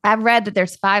 I've read that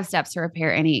there's 5 steps to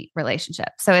repair any relationship.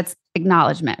 So it's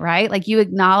acknowledgement, right? Like you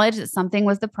acknowledge that something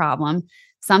was the problem.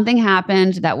 Something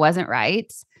happened that wasn't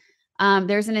right.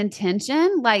 There's an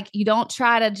intention. Like you don't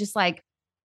try to just like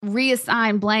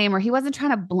reassign blame, or he wasn't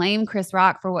trying to blame Chris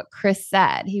Rock for what Chris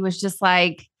said. He was just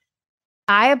like,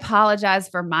 I apologize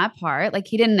for my part. Like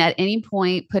he didn't at any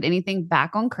point put anything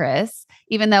back on Chris,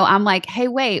 even though I'm like, hey,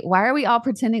 wait, why are we all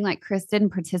pretending like Chris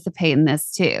didn't participate in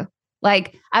this too?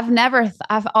 Like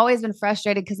I've always been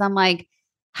frustrated because I'm like,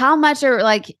 how much are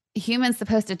like humans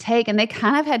supposed to take? And they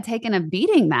kind of had taken a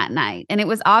beating that night. And it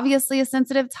was obviously a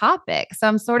sensitive topic. So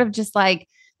I'm sort of just like,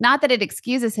 not that it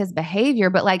excuses his behavior,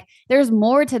 but like there's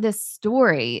more to this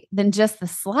story than just the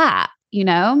slap,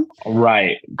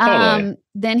 Right. Totally.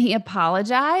 Then he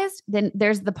apologized. Then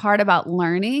there's the part about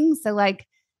learning. So like,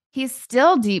 he's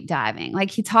still deep diving. Like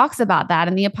he talks about that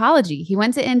in the apology. He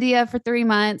went to India for 3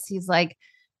 months. He's like,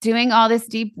 doing all this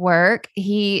deep work.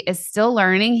 He is still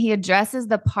learning. He addresses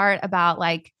the part about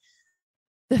like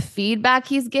the feedback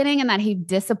he's getting and that he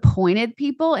disappointed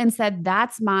people and said,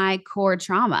 that's my core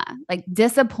trauma. Like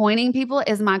disappointing people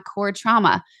is my core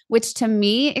trauma, which to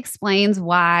me explains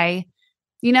why,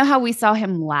 how we saw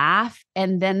him laugh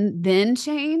and then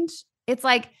change. It's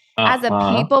like, as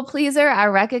a people pleaser, I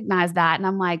recognize that. And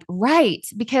I'm like, right.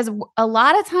 Because a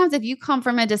lot of times if you come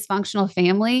from a dysfunctional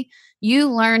family, you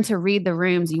learn to read the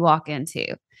rooms you walk into.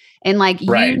 And like,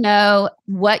 right. You know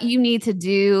what you need to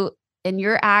do in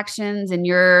your actions and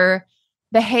your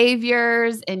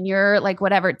behaviors and your like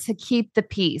whatever to keep the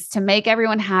peace, to make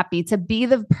everyone happy, to be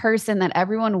the person that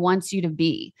everyone wants you to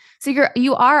be. So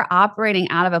you are operating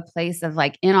out of a place of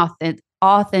like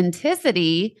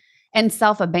authenticity and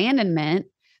self-abandonment,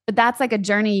 but that's like a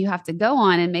journey you have to go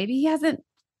on. And maybe he hasn't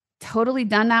totally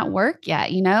done that work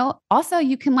yet, you know? Also,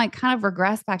 you can like kind of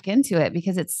regress back into it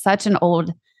because it's such an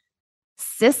old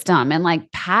system and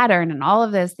like pattern and all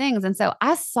of those things. And so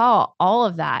I saw all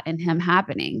of that in him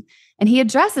happening, and he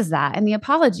addresses that in the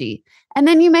apology. And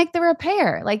then you make the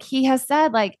repair. Like he has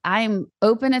said, like, I'm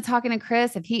open to talking to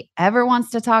Chris. If he ever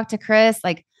wants to talk to Chris,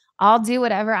 like I'll do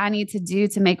whatever I need to do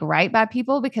to make right by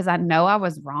people because I know I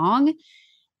was wrong.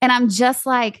 And I'm just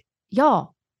like,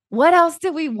 y'all, what else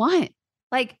do we want?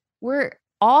 Like, we're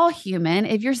all human.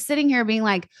 If you're sitting here being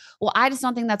like, well, I just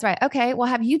don't think that's right. Okay. Well,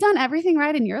 have you done everything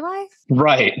right in your life?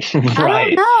 Right. I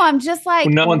don't know. I'm just like,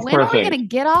 no one's when perfect. are we going to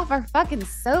get off our fucking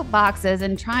soapboxes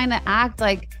and trying to act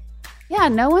like, yeah,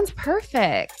 no one's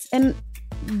perfect. And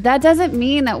that doesn't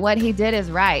mean that what he did is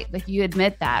right. If you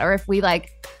admit that, or if we like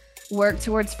work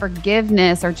towards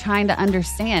forgiveness or trying to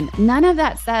understand, none of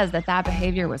that says that that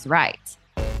behavior was right.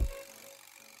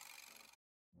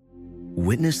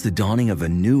 Witness the dawning of a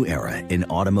new era in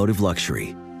automotive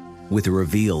luxury with a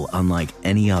reveal unlike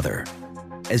any other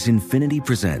as Infiniti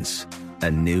presents a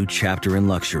new chapter in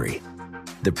luxury,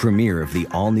 the premiere of the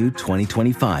all-new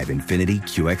 2025 Infiniti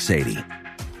QX80.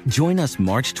 Join us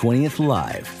March 20th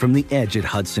live from the Edge at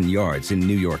Hudson Yards in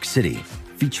New York City,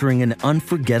 featuring an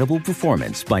unforgettable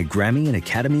performance by Grammy and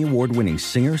Academy Award-winning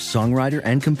singer, songwriter,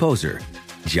 and composer,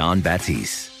 Jon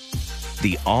Batiste.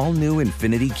 The all-new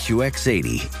Infiniti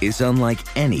QX80 is unlike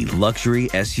any luxury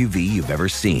SUV you've ever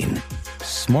seen.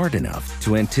 Smart enough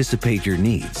to anticipate your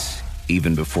needs,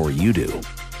 even before you do.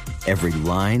 Every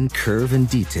line, curve, and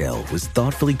detail was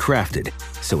thoughtfully crafted,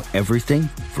 so everything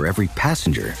for every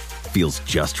passenger feels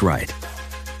just right.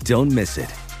 Don't miss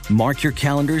it. Mark your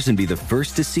calendars and be the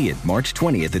first to see it March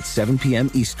 20th at 7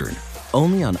 p.m. Eastern,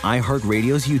 only on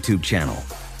iHeartRadio's YouTube channel.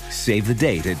 Save the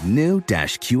date at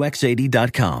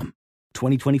new-QX80.com.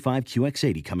 2025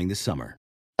 QX80 coming this summer.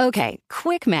 Okay,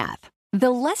 quick math. The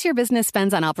less your business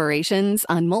spends on operations,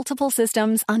 on multiple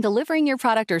systems, on delivering your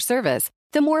product or service,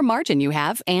 the more margin you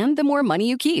have and the more money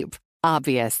you keep.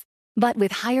 Obvious. But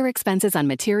with higher expenses on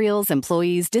materials,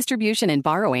 employees, distribution, and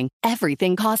borrowing,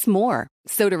 everything costs more.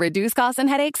 So to reduce costs and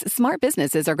headaches, smart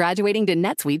businesses are graduating to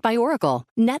NetSuite by Oracle.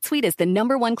 NetSuite is the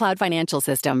 #1 cloud financial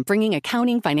system, bringing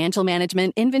accounting, financial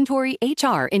management, inventory,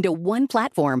 HR into one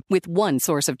platform with one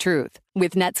source of truth.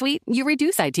 With NetSuite, you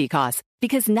reduce IT costs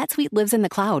because NetSuite lives in the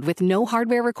cloud with no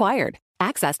hardware required,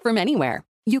 accessed from anywhere.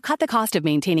 You cut the cost of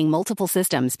maintaining multiple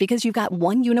systems because you've got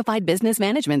one unified business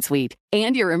management suite.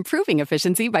 And you're improving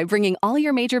efficiency by bringing all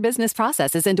your major business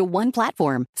processes into one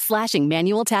platform, slashing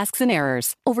manual tasks and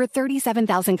errors. Over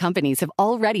 37,000 companies have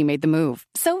already made the move.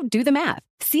 So do the math.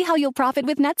 See how you'll profit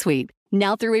with NetSuite.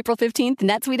 Now through April 15th,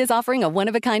 NetSuite is offering a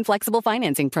one-of-a-kind flexible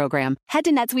financing program. Head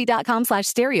to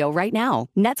netsuite.com/stereo right now.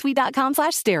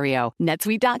 netsuite.com/stereo.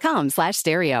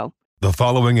 netsuite.com/stereo. The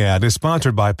following ad is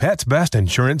sponsored by Pets Best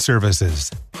Insurance Services.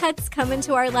 Pets come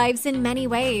into our lives in many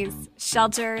ways.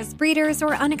 Shelters, breeders,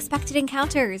 or unexpected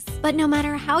encounters. But no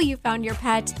matter how you found your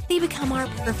pet, they become our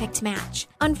perfect match.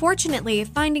 Unfortunately,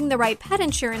 finding the right pet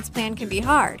insurance plan can be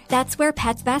hard. That's where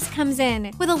Pets Best comes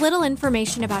in. With a little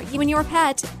information about you and your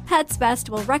pet, Pets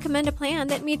Best will recommend a plan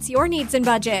that meets your needs and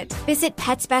budget. Visit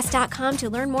petsbest.com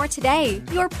to learn more today.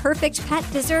 Your perfect pet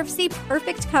deserves the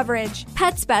perfect coverage.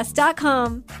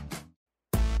 Petsbest.com.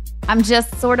 I'm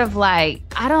just sort of like,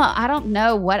 I don't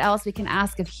know what else we can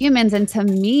ask of humans. And to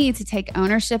me, to take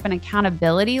ownership and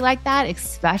accountability like that,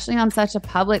 especially on such a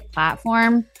public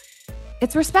platform,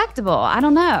 it's respectable. I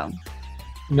don't know.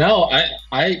 No,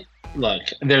 I look,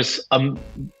 there's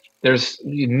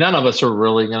none of us are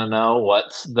really going to know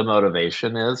what the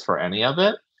motivation is for any of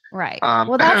it. Right.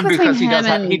 Well, that's between him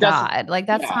and God. Like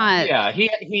that's not. Yeah,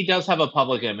 he does have a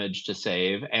public image to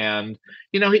save. And,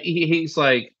 you know, he's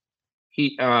like,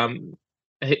 the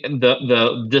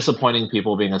disappointing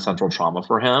people being a central trauma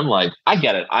for him. Like, I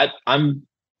get it.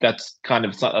 That's kind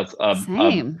of a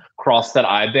cross that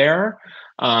I bear.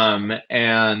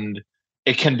 And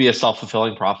it can be a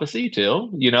self-fulfilling prophecy too.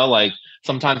 You know, like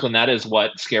sometimes when that is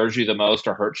what scares you the most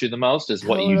or hurts you the most is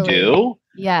what you do.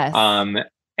 Yes. I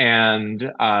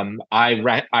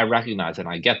recognize it and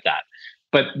I get that.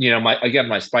 But, you know, my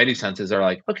spidey senses are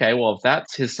like, okay, well, if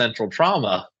that's his central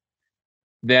trauma,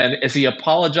 then is he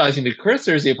apologizing to Chris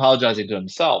or is he apologizing to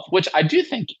himself? Which I do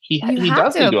think he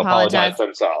does need to apologize to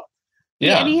himself.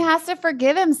 Yeah. And he has to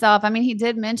forgive himself. I mean, he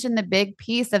did mention the big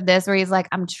piece of this where he's like,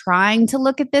 I'm trying to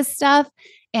look at this stuff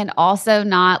and also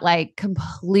not like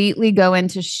completely go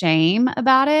into shame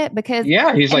about it because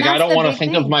he's like, I don't want to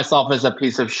think of myself as a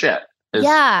piece of shit.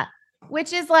 Yeah.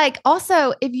 Which is like,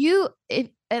 also if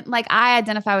like I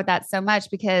identify with that so much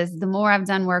because the more I've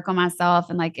done work on myself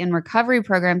and like in recovery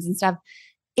programs and stuff,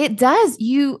 it does,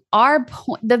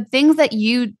 the things that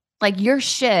you like, your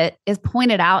shit is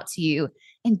pointed out to you.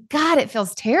 And God, it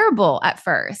feels terrible at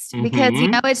first because, you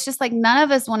know, it's just like none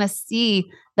of us want to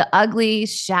see the ugly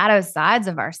shadow sides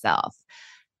of ourselves,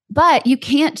 but you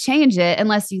can't change it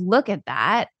unless you look at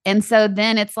that. And so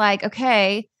then it's like,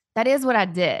 okay, that is what I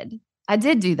did. I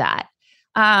did do that.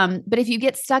 But if you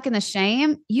get stuck in the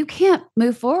shame, you can't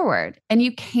move forward and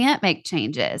you can't make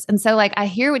changes. And so like, I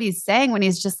hear what he's saying when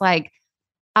he's just like,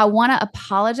 I want to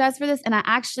apologize for this. And I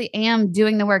actually am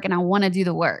doing the work and I want to do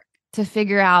the work to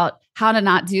figure out how to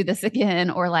not do this again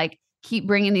or like keep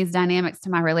bringing these dynamics to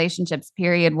my relationships,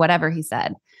 period, whatever he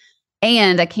said.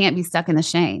 And I can't be stuck in the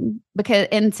shame because,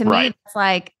 and to me, it's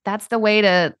like, that's the way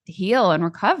to heal and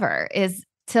recover is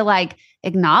to like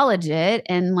acknowledge it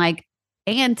and like,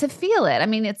 and to feel it. I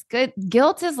mean, it's good.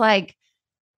 Guilt is like,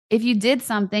 if you did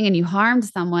something and you harmed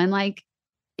someone, like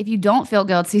if you don't feel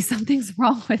guilty, something's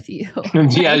wrong with you.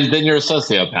 Yeah, then you're a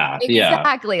sociopath.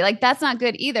 Exactly. Yeah. Like that's not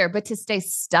good either. But to stay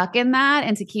stuck in that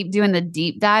and to keep doing the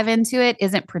deep dive into it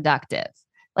isn't productive.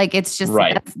 Like it's just,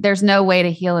 there's no way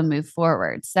to heal and move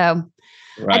forward. So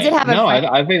I did have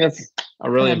I think that's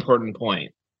a really important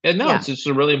point. And it's just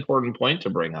a really important point to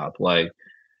bring up. Like,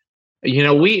 you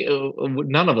know,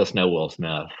 none of us know Will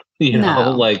Smith, you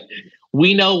know, like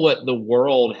we know what the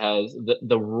world has,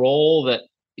 the role that,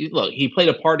 look, he played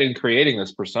a part in creating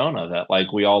this persona that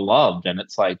like we all loved. And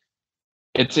it's like,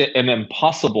 it's an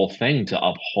impossible thing to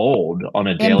uphold on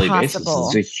a daily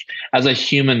basis as a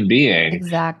human being.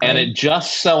 Exactly. And it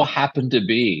just so happened to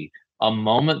be a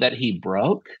moment that he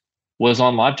broke was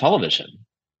on live television.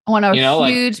 On a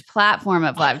huge platform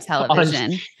of live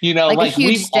television. Like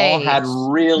we've all had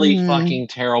really fucking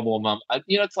terrible moments.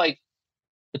 You know, it's like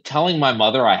telling my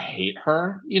mother I hate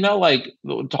her, you know, like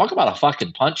talk about a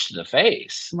fucking punch to the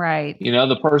face. Right. You know,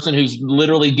 the person who's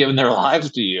literally given their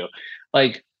lives to you.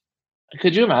 Like,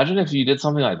 could you imagine if you did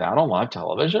something like that on live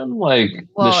television? Like,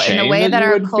 well, in the way that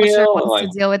our culture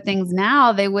wants to deal with things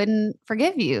now, they wouldn't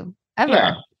forgive you ever.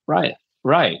 Yeah, right.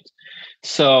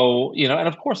 So, you know, and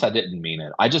of course I didn't mean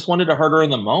it. I just wanted to hurt her in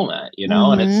the moment, you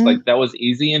know, and it's like, that was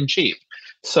easy and cheap.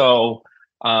 So,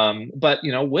 but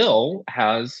you know,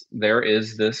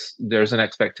 there's an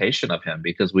expectation of him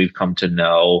because we've come to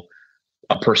know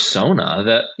a persona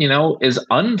that, you know, is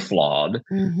unflawed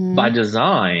by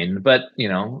design, but you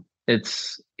know,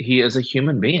 he is a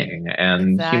human being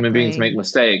and human beings make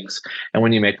mistakes. And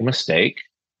when you make a mistake,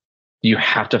 you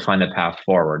have to find a path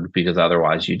forward because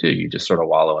otherwise you just sort of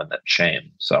wallow in that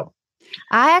shame. So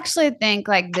I actually think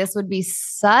like this would be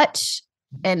such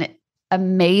an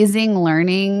amazing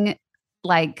learning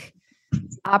like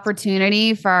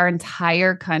opportunity for our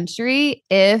entire country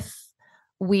if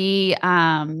we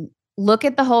look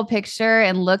at the whole picture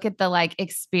and look at the like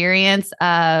experience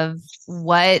of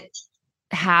what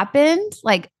happened,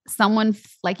 like someone,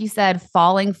 like you said,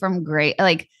 falling from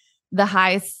like the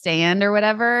highest stand or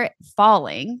whatever,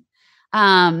 falling.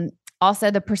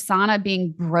 Also the persona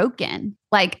being broken.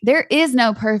 Like there is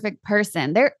no perfect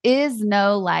person. There is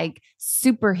no like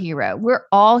superhero. We're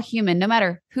all human, no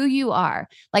matter who you are.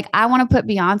 Like I want to put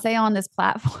Beyonce on this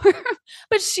platform,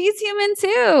 but she's human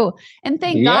too. And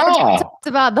thank God she talked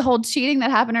about the whole cheating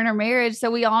that happened in her marriage. So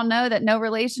we all know that no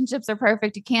relationships are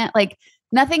perfect. You can't like,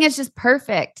 nothing is just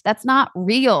perfect. That's not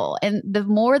real. And the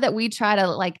more that we try to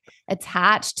like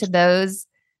attach to those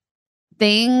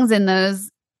things and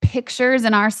those pictures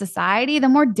in our society, the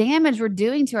more damage we're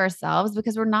doing to ourselves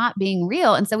because we're not being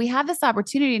real. And so we have this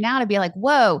opportunity now to be like,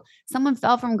 whoa, someone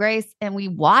fell from grace and we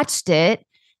watched it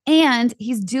and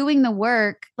he's doing the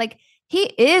work. Like he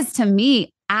is, to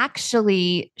me,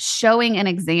 actually showing an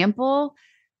example.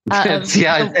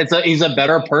 He's a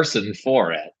better person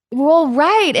for it. Well,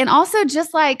 right. And also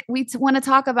just like we want to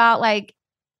talk about like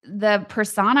the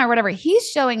persona or whatever, he's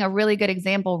showing a really good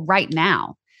example right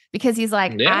now because he's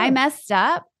like, I messed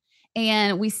up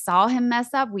and we saw him mess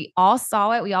up. We all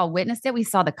saw it. We all witnessed it. We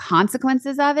saw the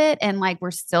consequences of it. And like,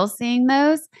 we're still seeing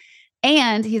those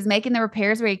and he's making the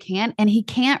repairs where he can, and he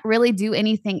can't really do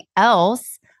anything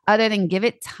else other than give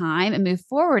it time and move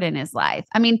forward in his life.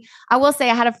 I mean, I will say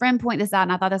I had a friend point this out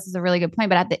and I thought this was a really good point,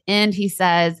 but at the end he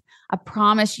says, I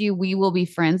promise you we will be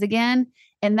friends again.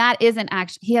 And that isn't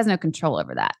actually, he has no control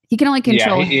over that. He can only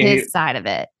control his side of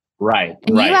it. Right.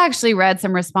 And you actually read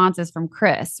some responses from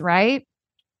Chris, right?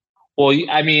 Well,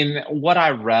 I mean, what I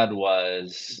read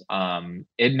was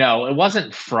it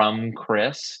wasn't from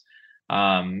Chris.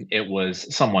 It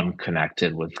was someone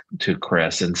connected to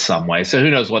Chris in some way. So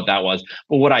who knows what that was.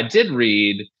 But what I did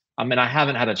read, I mean, I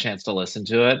haven't had a chance to listen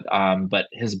to it, but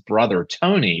his brother,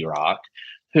 Tony Rock,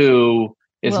 who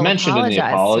is mentioned in the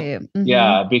apology. Mm-hmm.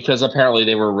 Yeah, because apparently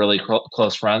they were really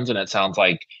close friends. And it sounds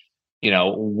like,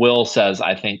 Will says,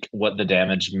 I think what the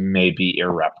damage may be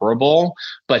irreparable,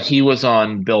 but he was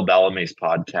on Bill Bellamy's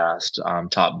podcast,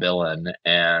 Top Billin',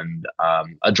 and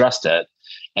addressed it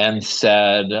and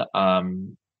said, I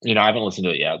haven't listened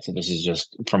to it yet, so this is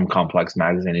just from Complex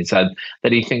Magazine. He said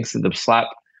that he thinks that the slap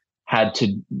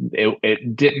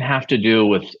it didn't have to do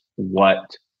with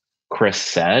what Chris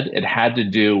said. It had to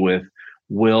do with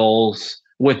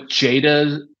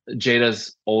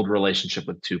Jada's old relationship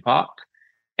with Tupac,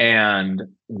 and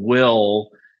Will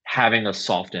having a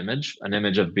soft image, an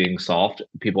image of being soft.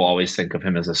 People always think of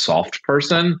him as a soft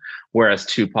person, whereas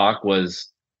Tupac was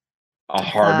a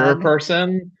harder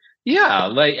person. Yeah,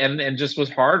 and just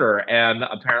was harder. And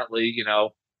apparently,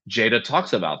 Jada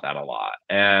talks about that a lot.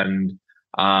 And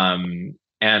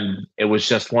it was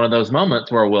just one of those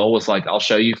moments where Will was like, I'll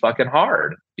show you fucking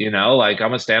hard, I'm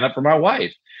gonna stand up for my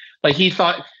wife. Like, he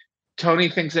thought, Tony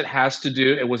thinks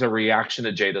it was a reaction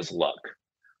to Jada's look.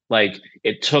 Like,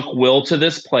 it took Will to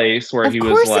this place where he was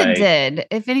like... Of course it did.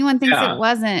 If anyone thinks it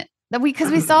wasn't...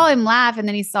 Because we saw him laugh and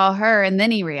then he saw her and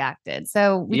then he reacted.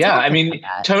 So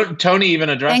Tony even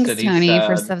addressed it. Thanks, Tony,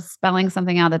 for spelling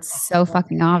something out that's so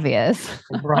fucking obvious.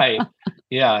 Right.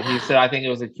 Yeah. He said, I think it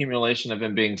was accumulation of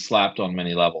him being slapped on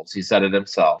many levels. He said it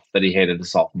himself, that he hated the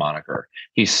soft moniker.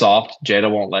 He's soft. Jada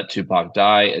won't let Tupac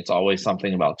die. It's always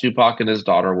something about Tupac, and his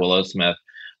daughter, Willow Smith,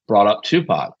 brought up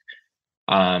Tupac.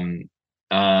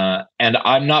 And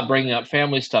I'm not bringing up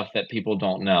family stuff that people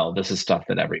don't know. This is stuff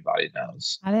that everybody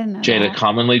knows. I didn't know. Jada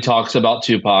commonly talks about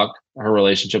Tupac, her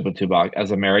relationship with Tupac.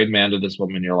 As a married man to this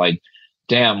woman, you're like,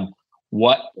 damn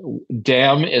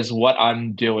is what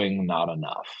I'm doing not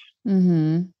enough.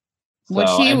 Mm-hmm.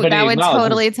 That would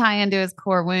totally tie into his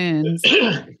core wounds.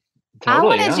 Totally, I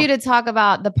wanted you to talk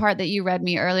about the part that you read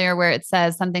me earlier where it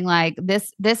says something like,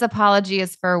 this apology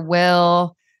is for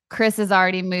Will. Chris has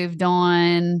already moved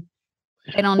on.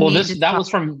 That was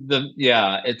from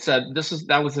it said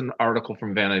that was an article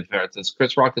from Vanity Fair. It says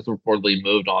Chris Rock has reportedly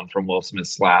moved on from Will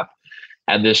Smith's slap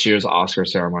at this year's Oscar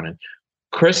ceremony.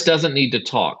 Chris doesn't need to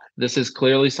talk. This is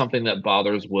clearly something that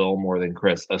bothers Will more than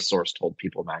Chris, a source told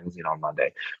People magazine on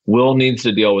Monday. Will needs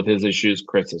to deal with his issues.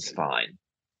 Chris is fine.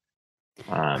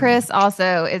 Chris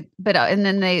also, and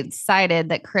then they cited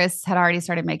that Chris had already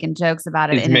started making jokes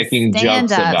about it. He's making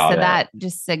jokes about it. So that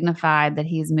just signified that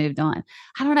he's moved on.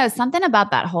 I don't know. Something about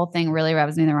that whole thing really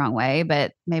rubs me the wrong way,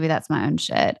 but maybe that's my own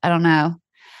shit. I don't know.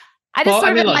 I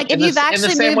just if you've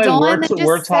actually moved on, then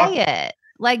just say it.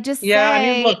 Like, just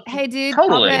say, hey, dude,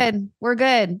 totally. all good. We're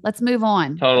good. Let's move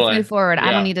on. Totally. Let's move forward. Yeah.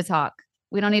 I don't need to talk.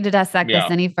 We don't need to dissect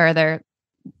this any further.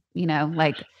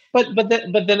 But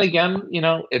then again,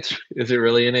 is it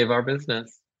really any of our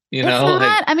business? It's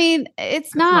not.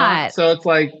 It's not. So it's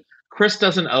like, Chris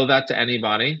doesn't owe that to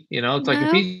anybody. It's like,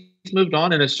 if he's moved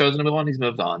on and has chosen to move on, he's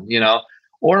moved on.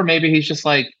 Or maybe he's just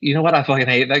like, you know what, I fucking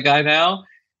hate that guy now.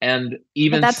 And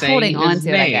even that's saying holding on his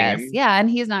to name, it, I guess. Yeah,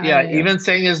 and he's not. Yeah, even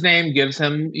saying his name gives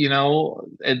him,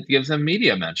 it gives him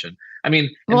media mention. I mean,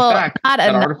 in fact, that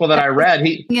article that I read,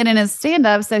 he it in his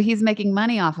stand-up, so he's making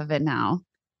money off of it now.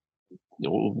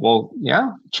 Well,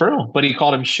 yeah, true. But he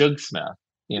called him Suge Smith.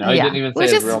 He didn't even say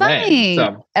his real name.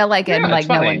 So, I like it.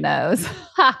 No one knows.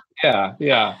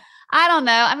 Yeah. I don't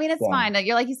know. It's fine.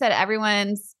 You're like you said,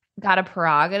 everyone's got a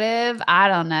prerogative. I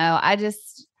don't know.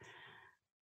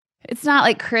 It's not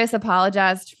like Chris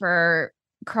apologized for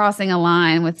crossing a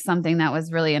line with something that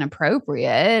was really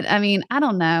inappropriate. I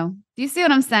don't know. Do you see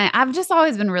what I'm saying? I've just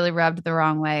always been really rubbed the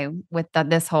wrong way with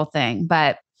this whole thing.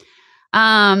 But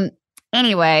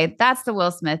anyway, that's the Will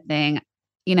Smith thing.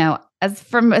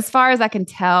 As far as I can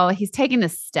tell, he's taking the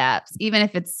steps, even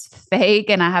if it's fake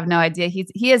and I have no idea.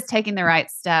 He is taking the right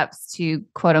steps to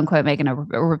quote unquote making a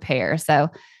repair. So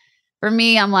for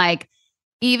me, I'm like,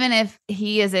 even if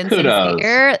he is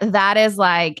insincere, that is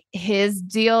like his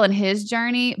deal and his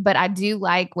journey. But I do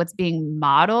like what's being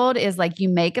modeled is like, you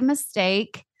make a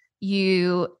mistake,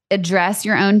 you address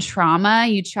your own trauma,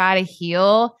 you try to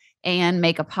heal and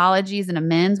make apologies and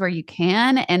amends where you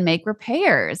can and make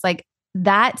repairs. Like,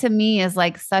 that to me is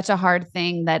like such a hard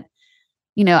thing that,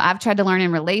 I've tried to learn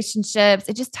in relationships.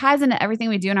 It just ties into everything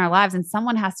we do in our lives. And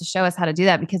someone has to show us how to do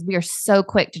that, because we are so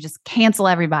quick to just cancel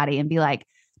everybody and be like,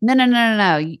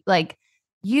 no. Like,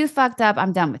 you fucked up.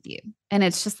 I'm done with you. And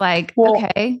it's just like,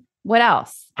 okay. What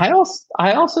else? I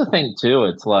also think too,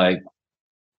 it's like,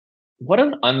 what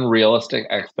an unrealistic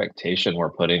expectation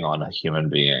we're putting on a human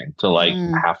being to like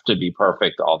have to be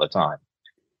perfect all the time.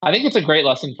 I think it's a great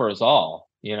lesson for us all,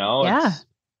 you know? Yeah.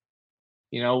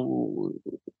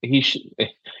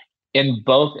 In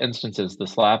both instances, the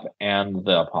slap and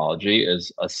the apology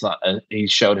he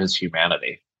showed his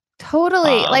humanity.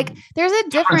 Totally. Like there's a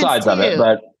difference sides too. of it,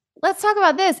 but let's talk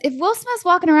about this. If Will Smith's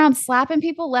walking around slapping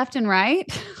people left and right,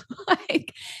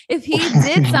 like if he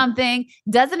did something,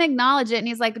 doesn't acknowledge it, and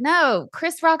he's like, no,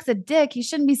 Chris Rock's a dick, he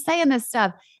shouldn't be saying this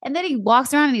stuff. And then he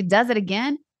walks around and he does it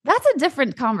again. That's a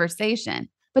different conversation.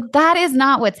 But that is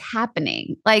not what's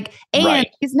happening. Like, and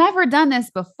he's never done this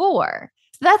before.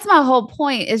 So that's my whole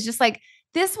point, is just like,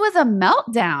 this was a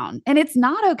meltdown and it's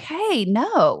not okay.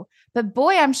 No. But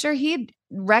boy, I'm sure he'd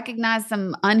recognize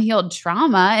some unhealed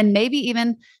trauma and maybe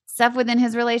even stuff within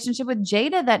his relationship with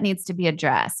Jada that needs to be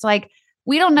addressed. Like,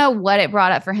 we don't know what it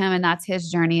brought up for him, and that's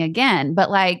his journey again. But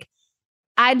like,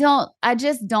 I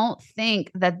just don't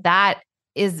think that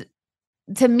is,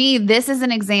 to me, this is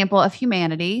an example of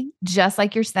humanity, just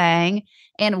like you're saying.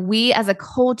 And we as a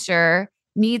culture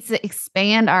need to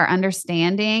expand our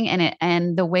understanding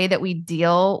and the way that we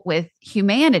deal with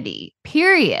humanity,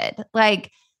 period.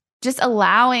 Like, just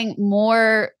allowing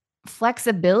more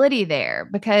flexibility there,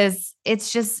 because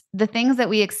it's just the things that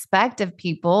we expect of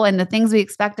people and the things we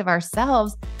expect of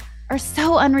ourselves are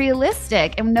so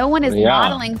unrealistic. And no one is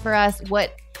modeling for us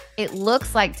what it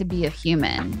looks like to be a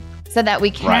human, so that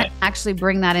we can actually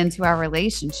bring that into our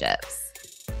relationships.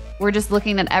 We're just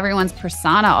looking at everyone's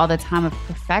persona all the time of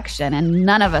perfection, and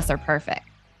none of us are perfect.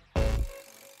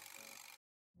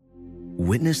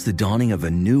 Witness the dawning of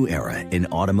a new era in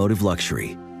automotive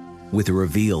luxury, with a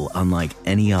reveal unlike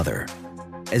any other,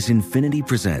 as Infiniti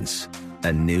presents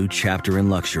a new chapter in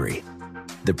luxury,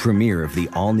 the premiere of the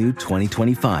all-new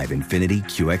 2025 Infiniti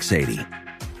QX80.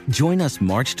 Join us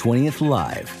March 20th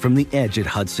live from the Edge at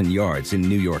Hudson Yards in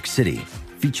New York City,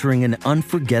 featuring an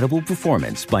unforgettable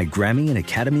performance by Grammy and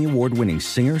Academy Award-winning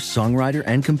singer, songwriter,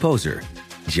 and composer,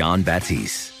 Jon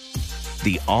Batiste.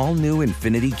 The all-new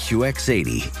Infiniti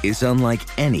QX80 is unlike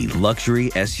any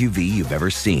luxury SUV you've ever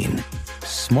seen.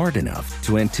 Smart enough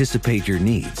to anticipate your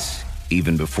needs,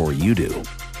 even before you do.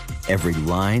 Every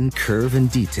line, curve,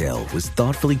 and detail was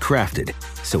thoughtfully crafted,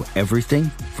 so everything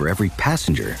for every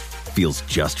passenger feels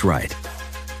just right.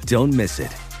 Don't miss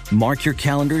it. Mark your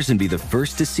calendars and be the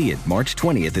first to see it March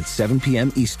 20th at 7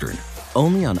 p.m. Eastern,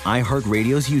 only on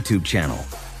iHeartRadio's YouTube channel.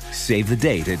 Save the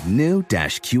date at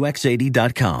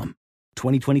new-QX80.com.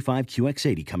 2025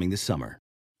 QX80 coming this summer.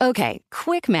 Okay,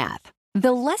 quick math.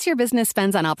 The less your business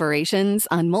spends on operations,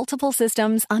 on multiple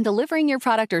systems, on delivering your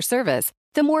product or service,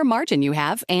 the more margin you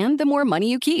have and the more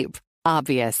money you keep.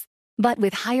 Obvious. But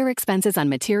with higher expenses on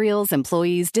materials,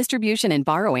 employees, distribution, and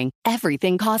borrowing,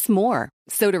 everything costs more.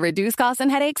 So to reduce costs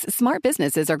and headaches, smart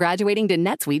businesses are graduating to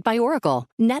NetSuite by Oracle.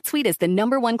 NetSuite is the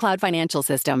 #1 cloud financial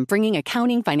system, bringing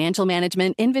accounting, financial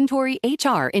management, inventory,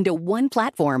 HR into one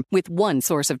platform with one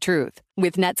source of truth.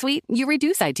 With NetSuite, you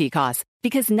reduce IT costs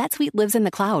because NetSuite lives in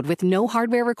the cloud with no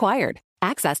hardware required,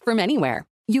 accessed from anywhere.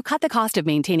 You cut the cost of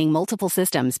maintaining multiple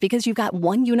systems because you've got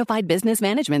one unified business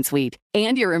management suite.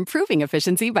 And you're improving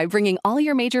efficiency by bringing all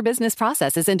your major business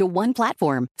processes into one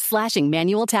platform, slashing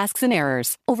manual tasks and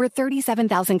errors. Over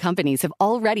 37,000 companies have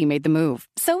already made the move.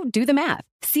 So do the math.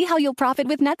 See how you'll profit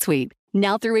with NetSuite.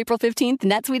 Now through April 15th,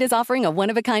 NetSuite is offering a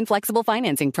one-of-a-kind flexible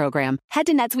financing program. Head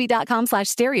to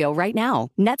netsuite.com/stereo right now.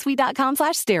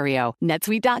 netsuite.com/stereo.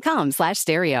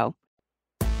 netsuite.com/stereo.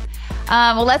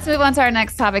 Well, let's move on to our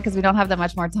next topic because we don't have that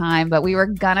much more time. But we were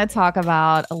gonna talk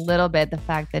about a little bit the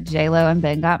fact that J-Lo and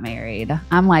Ben got married.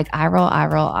 I'm like, I roll.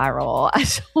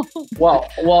 Well,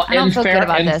 in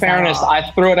fairness, I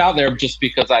threw it out there just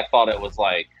because I thought it was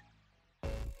like,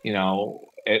 you know,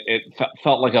 it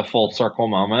felt like a full circle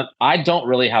moment. I don't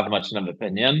really have much of an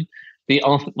opinion. The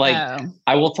only,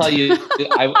 I will tell you,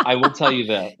 I will tell you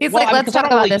that. He's like, let's talk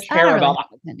about this. I don't really have an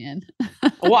opinion.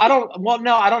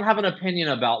 I don't have an opinion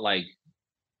about like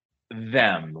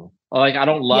them. Like, I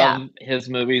don't love his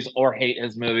movies or hate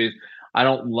his movies. I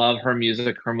don't love her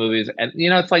music, her movies. And, you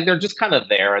know, it's like, they're just kind of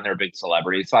there and they're big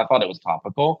celebrities. So I thought it was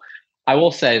topical. I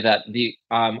will say that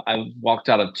I walked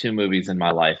out of 2 movies in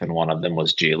my life, and one of them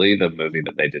was Geely, the movie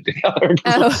that they did together.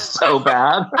 It was so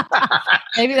bad.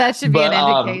 Maybe that should be an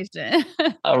indication.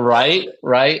 Right.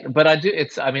 But I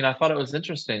thought it was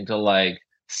interesting to like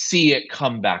see it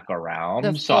come back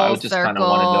around. So I just kind of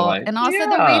wanted to like, and also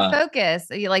the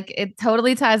refocus. Like, it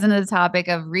totally ties into the topic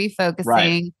of refocusing.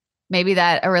 Right. Maybe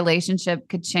that a relationship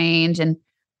could change. And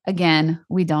again,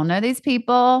 we don't know these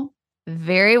people.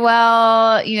 very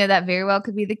well, that very well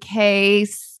could be the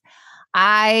case.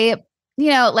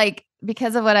 Like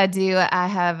because of what I do, I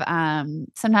have,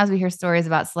 sometimes we hear stories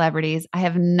about celebrities. I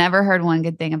have never heard one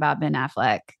good thing about Ben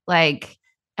Affleck, like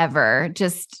ever,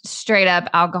 just straight up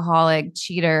alcoholic,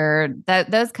 cheater,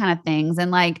 those kind of things.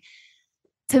 And like,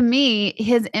 to me,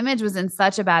 his image was in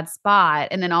such a bad spot.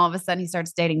 And then all of a sudden he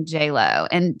starts dating J-Lo.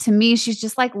 And to me, she's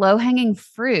just like low hanging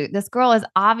fruit. This girl is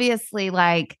obviously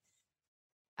like,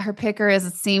 her picker is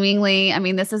seemingly, I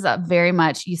mean, this is a very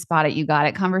much you spot it, you got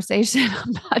it conversation.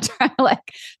 I'm not trying to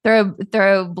like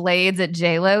throw blades at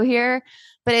J-Lo here,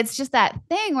 but it's just that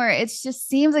thing where it just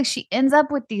seems like she ends up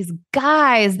with these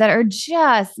guys that are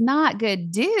just not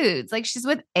good dudes. Like she's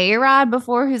with A-Rod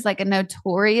before, who's like a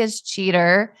notorious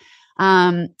cheater.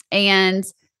 And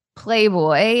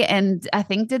playboy, and I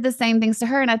think did the same things to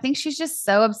her. And I think she's just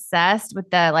so obsessed with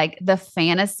the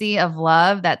fantasy of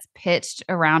love that's pitched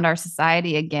around our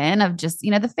society again, of just,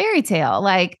 the fairy tale.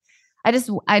 Like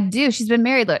I do. She's been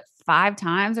married like 5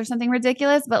 times or something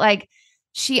ridiculous, but like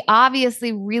she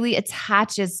obviously really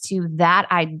attaches to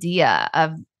that idea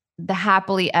of the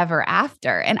happily ever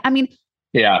after. And I mean,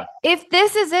 yeah, if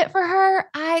this is it for her,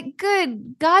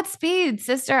 good Godspeed,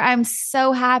 sister. I'm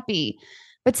so happy.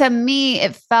 But to me,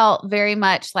 it felt very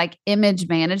much like image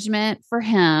management for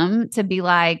him to be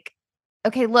like,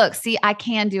 okay, look, see, I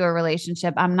can do a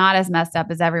relationship. I'm not as messed up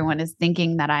as everyone is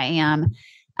thinking that I am.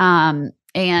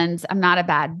 And I'm not a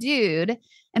bad dude.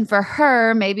 And for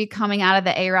her, maybe coming out of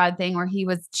the A-Rod thing where he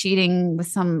was cheating with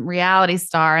some reality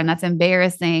star and that's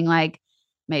embarrassing, like,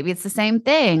 maybe it's the same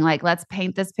thing. Like, let's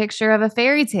paint this picture of a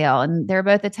fairy tale and they're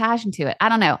both attaching to it. I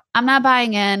don't know. I'm not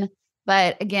buying in,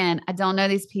 but again, I don't know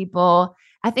these people.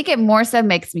 I think it more so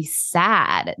makes me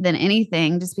sad than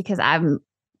anything, just because I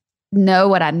know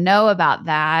what I know about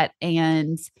that.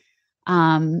 And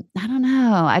I don't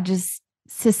know.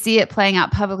 To see it playing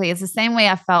out publicly, it's the same way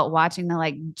I felt watching the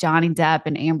like Johnny Depp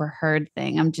and Amber Heard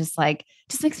thing. I'm just like,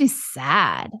 just makes me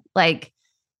sad. Like,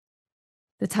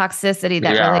 the toxicity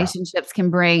that relationships can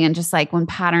bring, and just like when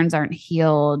patterns aren't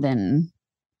healed. And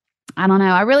I don't know.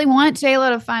 I really want J-Lo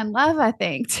to find love, I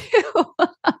think, too.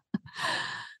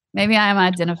 Maybe I am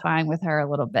identifying with her a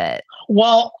little bit.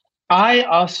 Well, I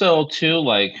also too,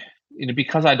 like,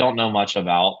 because I don't know much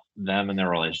about them and their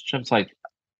relationships, like,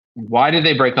 why did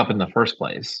they break up in the first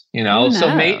place? So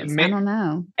I don't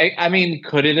know. I mean,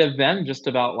 could it have been just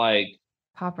about like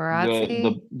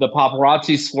paparazzi, the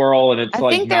paparazzi swirl, and it's I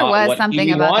think there was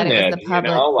something about that. It was the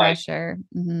public pressure.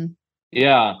 Mm-hmm.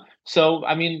 Yeah. So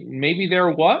I mean, maybe there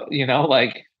was,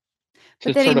 like,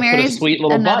 but to sort of put a sweet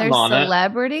little button on it.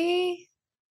 Celebrity.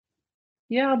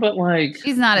 Yeah, but like,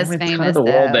 she's not as famous. Kind of the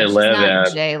world they live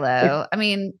in. J-Lo. I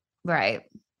mean, right.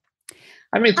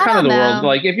 I mean, it's kind of the world.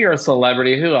 Like, if you're a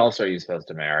celebrity, who else are you supposed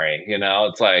to marry?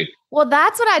 It's like. Well,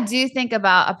 that's what I do think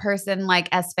about a person like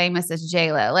as famous as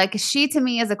J-Lo. Like, she to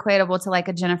me is equatable to like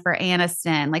a Jennifer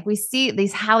Aniston. Like, we see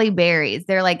these Halle Berrys.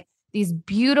 They're like these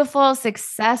beautiful,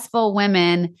 successful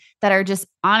women that are just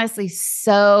honestly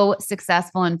so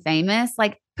successful and famous.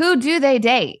 Like, who do they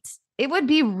date? It would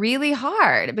be really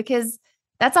hard, because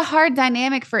that's a hard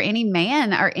dynamic for any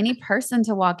man or any person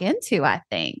to walk into, I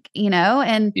think,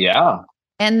 and yeah.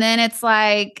 And then it's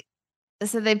like,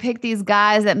 so they pick these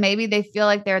guys that maybe they feel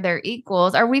like they're their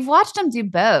equals, or we've watched them do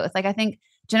both. Like, I think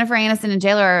Jennifer Aniston and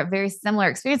J-Lo are a very similar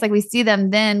experience. Like, we see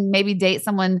them then maybe date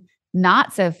someone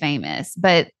not so famous,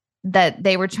 but that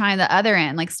they were trying the other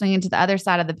end, like swinging to the other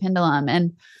side of the pendulum.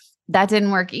 And that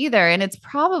didn't work either. And it's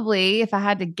probably, if I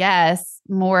had to guess,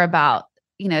 more about,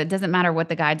 it doesn't matter what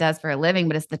the guy does for a living,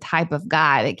 but it's the type of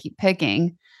guy they keep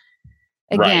picking.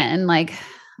 Again, like,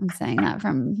 I'm saying that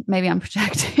from, maybe I'm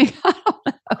projecting. I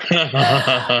don't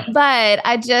know. But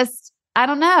I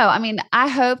don't know. I mean, I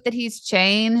hope that he's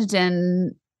changed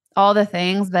and all the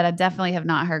things, but I definitely have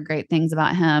not heard great things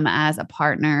about him as a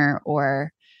partner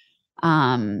or,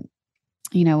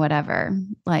 whatever,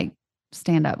 like,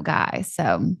 stand-up guy.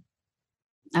 So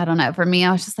I don't know. For me,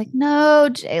 I was just like, no,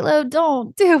 J-Lo,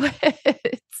 don't do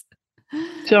it.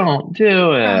 Don't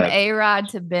do it. From A-Rod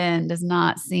to Ben does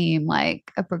not seem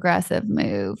like a progressive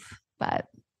move, but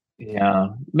yeah,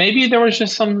 maybe there was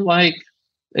just some, like,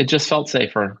 it just felt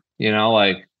safer,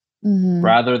 like,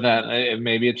 rather than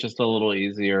maybe it's just a little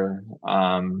easier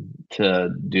to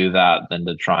do that than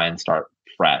to try and start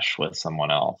fresh with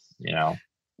someone else,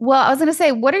 Well, I was going to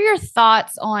say, what are your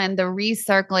thoughts on the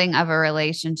recircling of a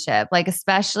relationship? Like,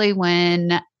 especially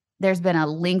when there's been a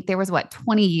link, there was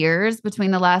 20 years between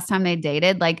the last time they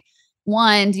dated. Like,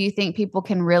 1, do you think people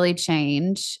can really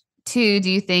change? 2,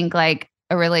 do you think like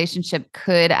a relationship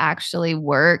could actually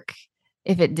work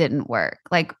if it didn't work?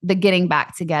 Like the getting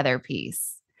back together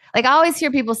piece. Like I always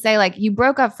hear people say like, you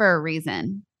broke up for a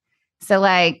reason. So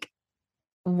like,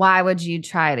 why would you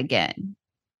try it again?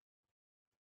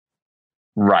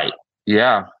 Right.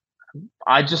 Yeah.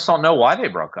 I just don't know why they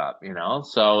broke up,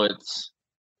 so it's.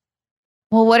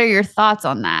 Well, what are your thoughts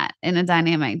on that in a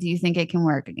dynamic? Do you think it can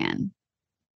work again?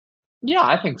 Yeah,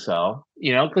 I think so.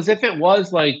 Because if it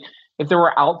was like, if there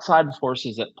were outside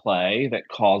forces at play that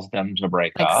caused them to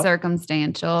break Like up.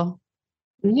 circumstantial.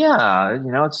 Yeah.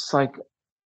 It's just like,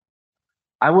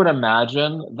 I would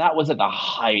imagine that was at the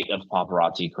height of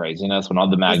paparazzi craziness when all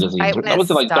the magazines, that was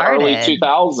in like the early 2000s.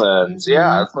 Mm-hmm.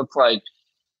 Yeah. So it's like,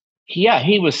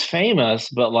 he was famous,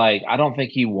 but like, I don't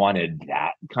think he wanted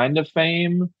that kind of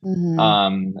fame.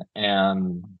 Mm-hmm.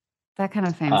 And that kind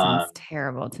of fame sounds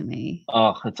terrible to me.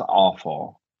 Oh, it's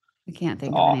awful. I can't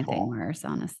think of anything worse,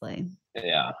 honestly.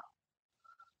 Yeah.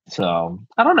 So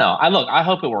I don't know. I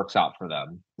hope it works out for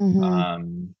them.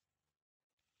 Mm-hmm.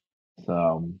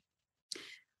 So.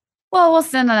 Well, we'll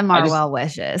send them our well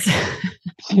wishes.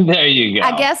 There you go.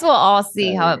 I guess we'll all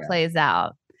see how it plays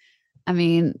out. I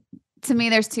mean, to me,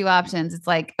 there's two options. It's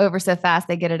like over so fast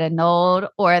they get it annulled,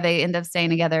 or they end up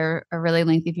staying together a really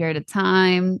lengthy period of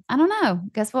time. I don't know.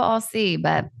 Guess we'll all see.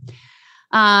 But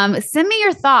send me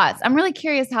your thoughts. I'm really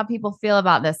curious how people feel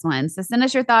about this one. So send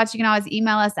us your thoughts. You can always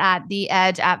email us at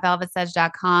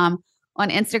theedge@velvetsedge.com. On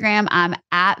Instagram, I'm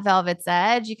at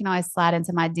velvetsedge. You can always slide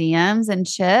into my DMs and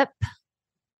Chip.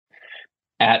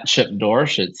 At Chip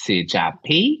Dorsch, it's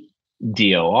ChipDorsch.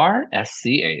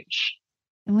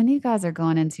 And when you guys are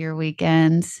going into your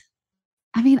weekend,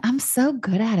 I mean, I'm so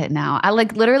good at it now. I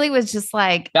like literally was just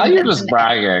like. Now you're just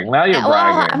bragging. Bragging.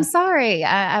 I'm sorry.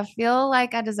 I feel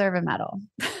like I deserve a medal.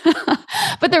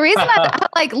 But the reason I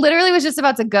like literally was just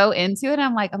about to go into it.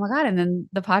 I'm like, oh my God. And then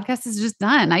the podcast is just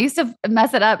done. I used to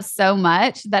mess it up so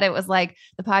much that it was like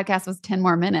the podcast was 10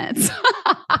 more minutes.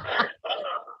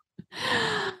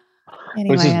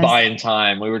 Anyways. Which is buying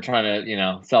time. We were trying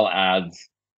to, sell ads.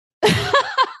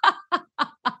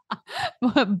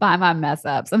 Buy my mess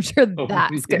ups. I'm sure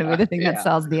that's going to be the thing that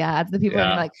sells the ads. The people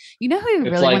are like, who you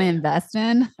really want to invest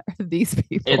in are these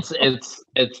people.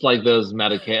 It's like those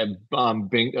Medicaid,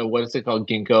 what is it called?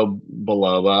 Ginkgo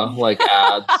biloba, like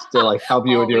ads to like help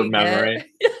you with your memory.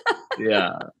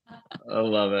 Yeah. I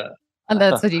love it. And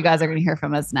that's what you guys are going to hear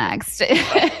from us next.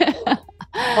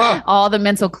 All the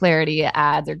mental clarity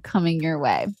ads are coming your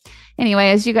way. Anyway,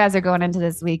 as you guys are going into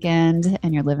this weekend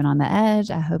and you're living on the edge,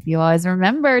 I hope you always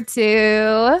remember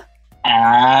to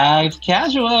act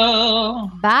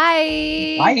casual.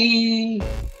 Bye. Bye.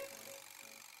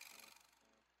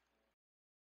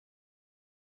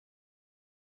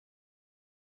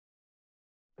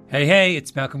 Hey,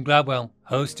 it's Malcolm Gladwell,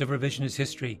 host of Revisionist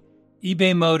History.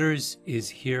 eBay Motors is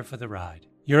here for the ride.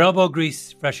 Your elbow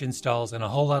grease, fresh installs, and a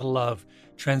whole lot of love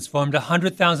transformed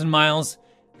 100,000 miles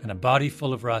and a body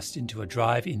full of rust into a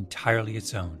drive entirely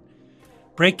its own.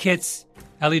 Brake kits,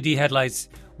 LED headlights,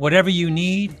 whatever you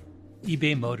need,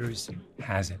 eBay Motors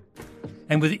has it.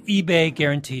 And with eBay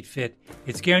Guaranteed Fit,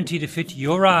 it's guaranteed to fit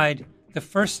your ride the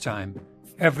first time,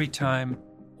 every time,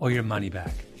 or your money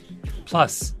back.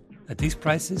 Plus, at these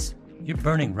prices, you're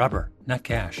burning rubber, not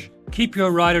cash. Keep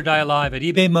your ride or die alive at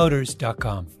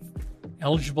ebaymotors.com.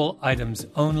 Eligible items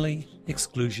only.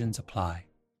 Exclusions apply.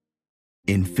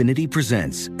 Infiniti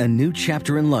presents a new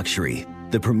chapter in luxury,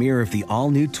 the premiere of the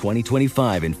all-new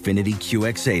 2025 Infiniti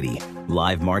QX80,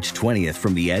 live March 20th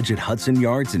from the Edge at Hudson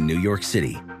Yards in New York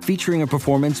City, featuring a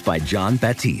performance by John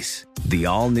Batiste. The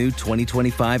all-new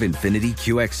 2025 Infiniti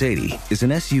QX80 is an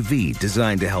SUV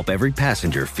designed to help every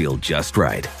passenger feel just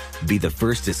right. Be the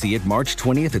first to see it March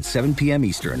 20th at 7 p.m.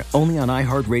 Eastern, only on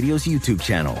iHeartRadio's YouTube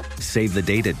channel. Save the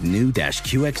date at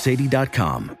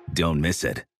new-QX80.com. Don't miss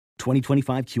it.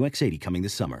 2025 QX80 coming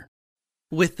this summer.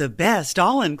 With the best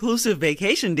all-inclusive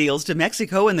vacation deals to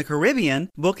Mexico and the Caribbean,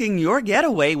 booking your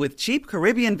getaway with Cheap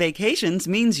Caribbean Vacations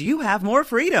means you have more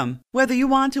freedom. Whether you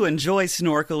want to enjoy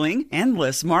snorkeling,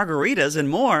 endless margaritas, and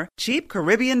more, Cheap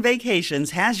Caribbean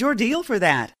Vacations has your deal for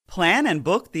that. Plan and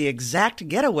book the exact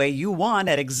getaway you want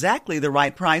at exactly the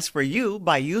right price for you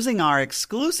by using our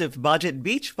exclusive budget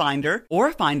beach finder,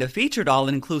 or find a featured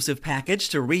all-inclusive package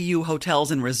to Riu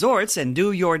Hotels and Resorts and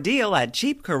do your deal at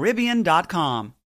cheapcaribbean.com.